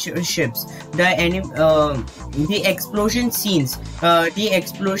explosion scenes. The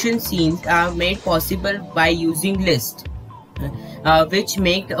explosion scenes are made possible by using lists, which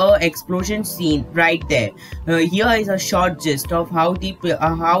make a explosion scene right there. Here is a short gist of how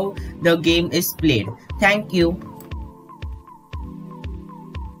the game is played. Thank you.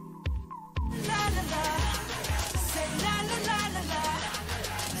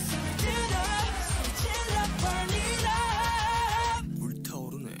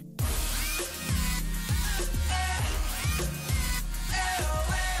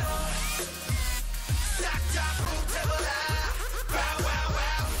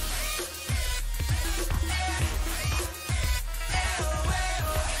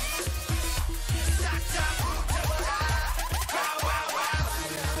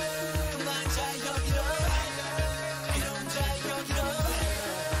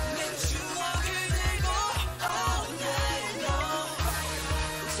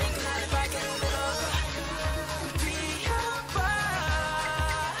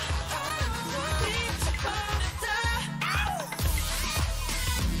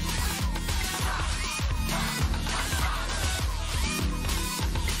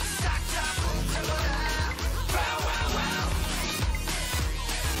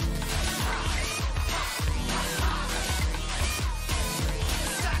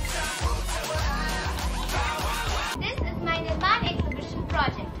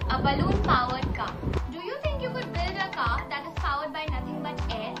 A balloon-powered car. Do you think you could build a car that is powered by nothing but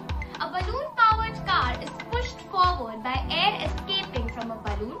air? A balloon-powered car is pushed forward by air escaping from a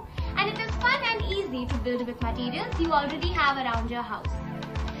balloon, and it is fun and easy to build with materials you already have around your house.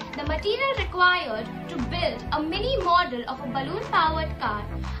 The material required to build a mini model of a balloon-powered car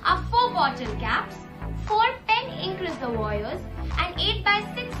are 4 bottle caps, 4 pen ink reservoirs, an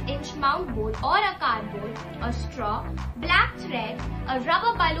 8x6-inch mount board or a cardboard, a straw, black thread, a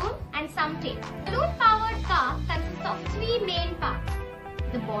rubber balloon, and some tape. A balloon-powered car consists of 3 main parts: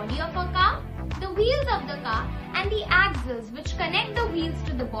 the body of a car, the wheels of the car, and the axles which connect the wheels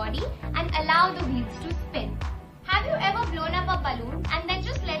to the body and allow the wheels to spin. Have you ever blown up a balloon and then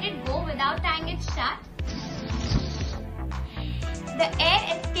just let it go without tying it shut? The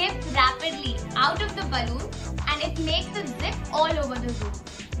air escapes rapidly out of the balloon and it makes it zip all over the room.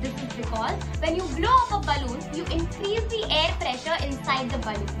 This is because when you blow up a balloon, you increase the air pressure inside the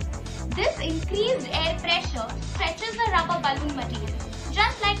balloon. This increased air pressure stretches the rubber balloon material,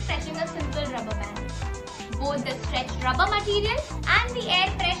 just like stretching a simple rubber band. Both the stretched rubber material and the air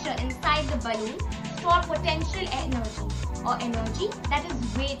pressure inside the balloon store potential energy, or energy that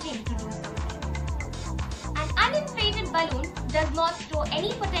is waiting to do something. An uninflated balloon does not store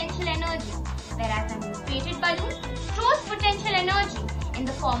any potential energy, whereas an inflated balloon stores potential energy in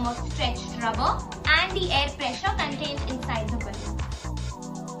the form of stretched rubber and the air pressure contained inside the balloon.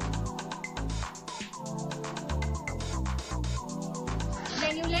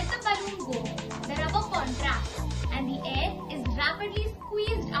 When you let the balloon go, the rubber contracts and the air is rapidly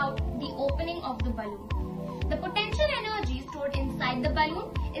squeezed out the opening of the balloon. The potential energy stored inside the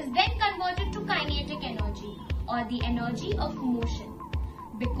balloon is then converted to kinetic energy, or the energy of motion.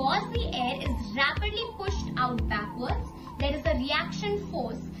 Because the air is rapidly pushed out backwards, there is a reaction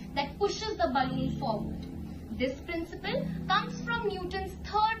force that pushes the balloon forward. This principle comes from Newton's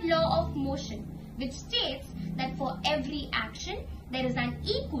third law of motion, which states that for every action, there is an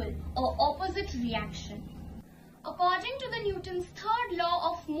equal or opposite reaction. According to the Newton's third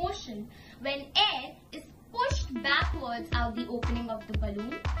law of motion, when air is pushed backwards out the opening of the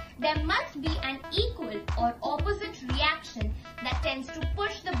balloon, there must be an equal or opposite reaction that tends to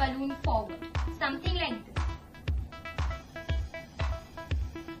push the balloon forward, something like this.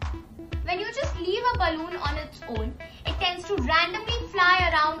 When you just leave a balloon on its own, it tends to randomly fly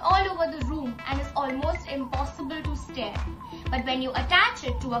around all over the room and is almost impossible to steer. But when you attach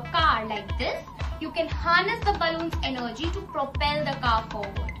it to a car like this, you can harness the balloon's energy to propel the car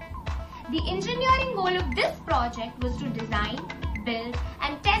forward. The engineering goal of this project was to design, build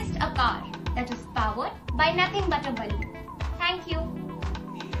and test a car that is powered by nothing but a balloon. Thank you.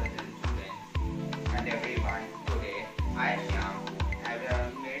 And everyone, today I, Shyam,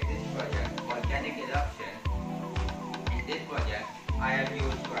 have made this project volcanic eruption. In this project, I have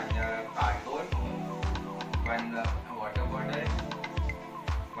used one cardboard, one water bottle,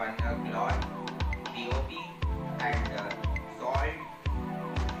 one cloth, DOP and salt,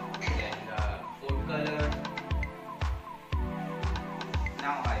 then food color.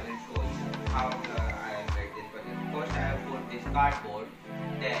 Now I will show you how I have made this project. First I have put this cardboard,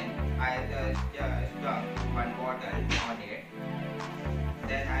 then I have stuck one bottle on it.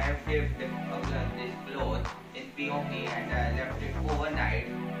 Then I have dipped this cloth in POP and left it overnight.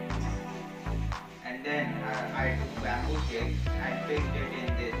 And then I took bamboo sticks and fixed it in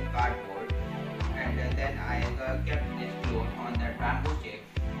this cardboard. And then I kept this cloth on that bamboo stick.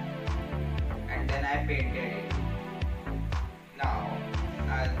 And then I painted it. Now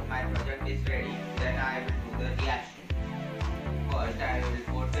my project is ready. Then I will do the reaction. First I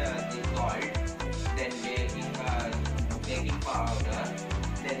will put the salt, then baking powder,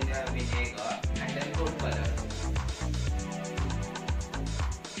 then vinegar, and then food color.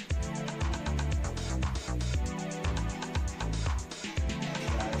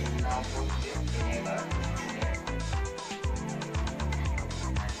 I will now put this vinegar here,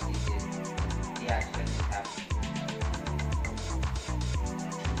 and this is the reaction is happening.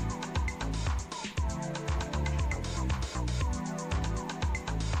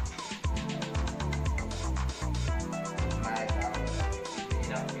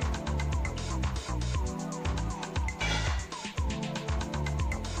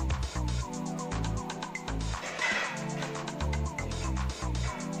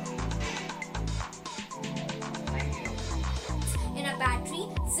 In a battery,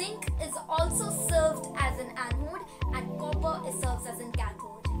 zinc is also served as an anode and copper serves as an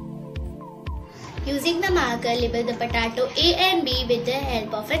cathode. Using the marker, label the potato A and B with the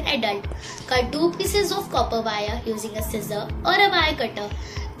help of an adult. Cut 2 pieces of copper wire using a scissor or a wire cutter.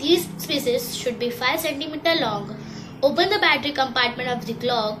 These pieces should be 5 cm long. Open the battery compartment of the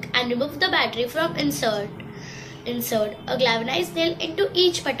clock and remove the battery from insert. Insert a galvanized nail into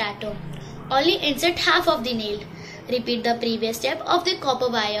each potato. Only insert half of the nail. Repeat the previous step of the copper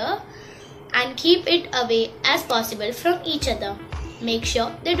wire and keep it away as possible from each other. Make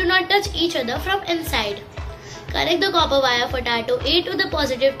sure they do not touch each other from inside. Connect the copper wire potato A to the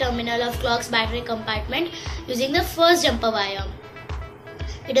positive terminal of clock's battery compartment using the first jumper wire.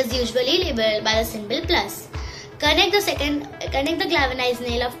 It is usually labeled by the symbol plus. Connect the galvanized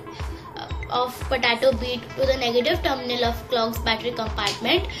nail of potato B to the negative terminal of clock's battery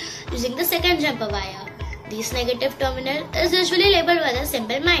compartment using the second jumper wire. This negative terminal is usually labeled by the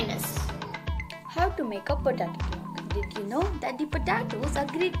symbol minus. How to make a potato clock? Did you know that the potatoes are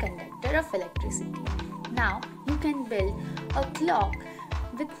great conductor of electricity? Now you can build a clock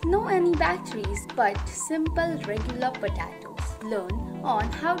with no any batteries but simple regular potatoes. Learn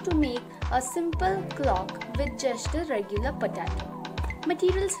on how to make a simple clock with just a regular potato.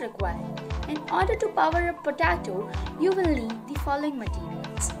 Materials required. In order to power a potato, you will need the following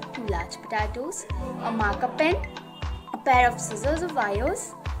materials: 2 large potatoes, a marker pen, a pair of scissors or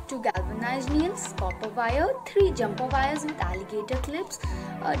wires, 2 galvanized nails, copper wire, 3 jumper wires with alligator clips,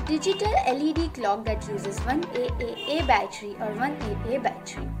 a digital LED clock that uses 1 AAA battery or 1 AA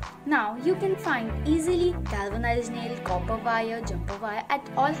battery. Now you can find easily galvanized nail, copper wire, jumper wire at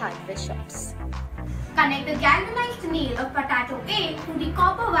all hardware shops. Connect the galvanized nail of potato A to the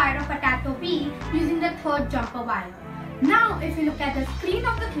copper wire of potato B using the third jumper wire. Now if you look at the screen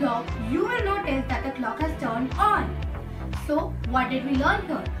of the clock, you will notice that the clock has turned on. So what did we learn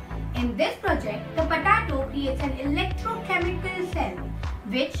here? In this project, the potato creates an electrochemical cell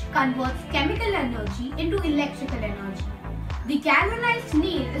which converts chemical energy into electrical energy. The galvanized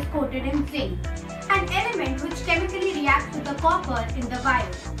nail is coated in zinc an element which chemically reacts with the copper in the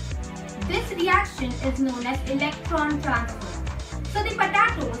wire. This reaction is known as electron transfer. So the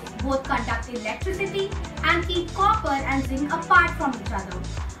potatoes both conduct electricity and keep copper and zinc apart from each other,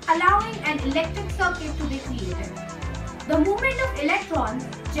 allowing an electric circuit to be created. The movement of electrons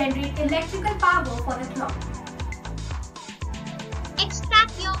generate electrical power for the clock.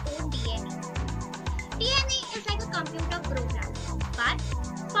 Extract your own DNA. DNA is like a computer program, but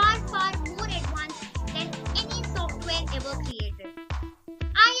far more advanced than any software ever created.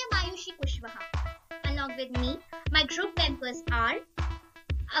 I am Ayushi Kushwaha. Along with me, my group members are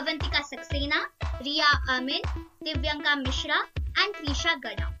Avantika Saxena, Riya Amin, Divyanka Mishra and Trisha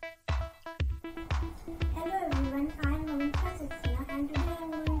Gada. Hello everyone, I am Avantika Saxena and today I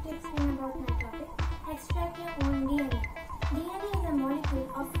am going to explain about my topic, extract your own DNA. DNA is a molecule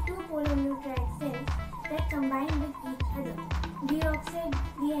of two polynucleotide cells that combine with each other. Deoxide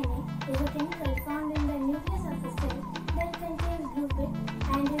DNA is a chemical found in the nucleus of a cell that contains glucose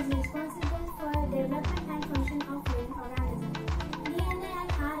and is responsible for development and function of living organisms. DNA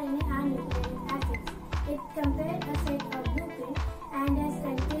and RNA are nucleic acids. It compares a set of blueprint and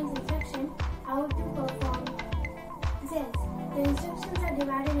contains instructions how to perform cells. The instructions are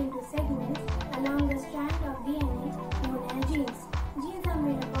divided into segments along the strand of DNA known as genes. Genes are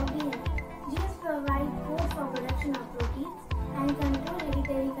made up of DNA. Genes provide code for production of proteins and control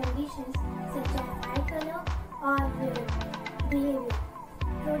hereditary conditions such as eye color or behavior.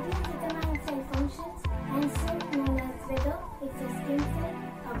 Proteins determine cell functions and cells known as whether it's a skin cell,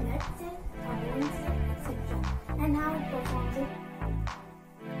 a blood cell, a bone cell, etc. and how it performs it.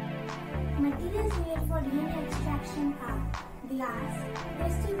 Materials needed for DNA extraction are glass,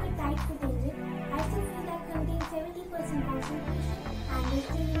 test tube with tight fit engine, isophyll that contains 70% concentration and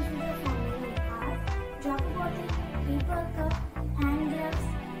distilled infuser formula are dropper bottle, paper cup, hand gloves,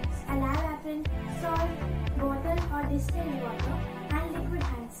 a lab apron, salt, bottle or distilled water and liquid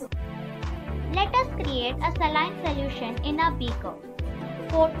hand soap. Let us create a saline solution in a beaker.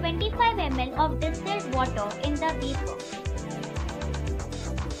 Pour 25 ml of distilled water in the beaker.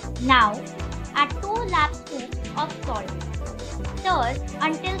 Now, add 2 lap scoops of salt. Stir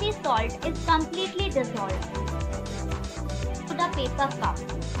until the salt is completely dissolved. To the paper cup.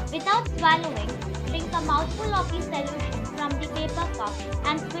 Without swallowing, drink a mouthful of the solution from the paper cup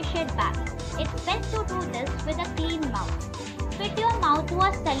and swish it back. It's best to do this with a clean mouth. Fit your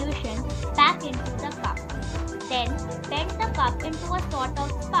mouthwash solution back into the cup. Then, bend the cup into a sort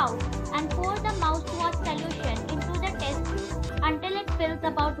of spout and pour the mouthwash solution into the test tube until it fills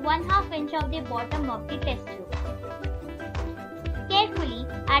about 1/2 inch of the bottom of the test tube. Carefully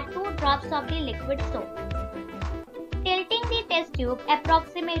add 2 drops of the liquid soap. Tilting the test tube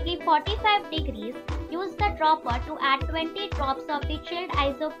approximately 45 degrees, use the dropper to add 20 drops of the chilled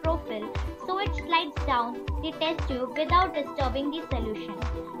isopropyl so it slides down the test tube without disturbing the solution.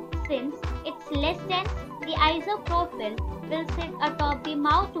 Since it's less dense, the isopropyl will sit atop the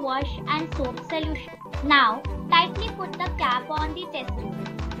mouthwash and soap solution. Now, tightly put the cap on the test tube.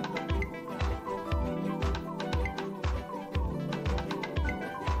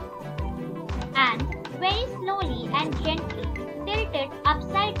 And very slowly and gently tilt it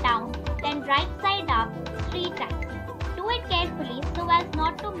upside down, then right side up 3 times. Do it carefully so as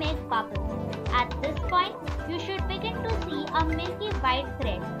not to make bubbles. At this point, you should begin to see a milky white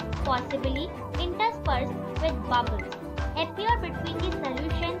thread, possibly interspersed with bubbles, appear between the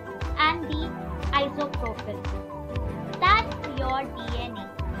solution and the isopropyl. That's your DNA.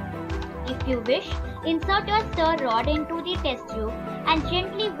 If you wish, insert your stir rod into the test tube and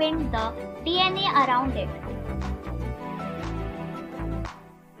gently wind the DNA around it.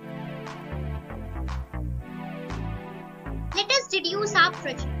 Let us deduce our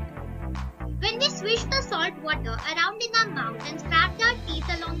project. When we swish the salt water around in our mouth and scratched our teeth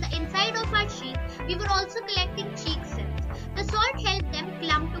along the inside of our cheek, we were also collecting cheek cells. The salt helped them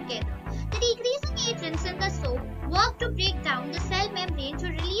clump together. The degreasing agents in the soap work to break down the cell membrane to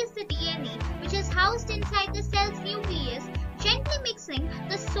release the DNA, which is housed inside the cell's nucleus. Gently mixing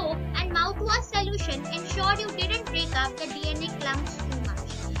the soap and mouthwash solution ensured you didn't break up the DNA clumps too much.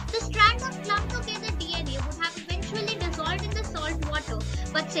 The strand of clumped together DNA would have eventually dissolved in the salt water,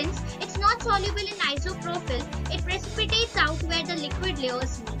 but since it's not soluble in isopropyl, it precipitates out where the liquid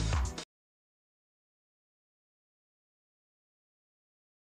layers meet.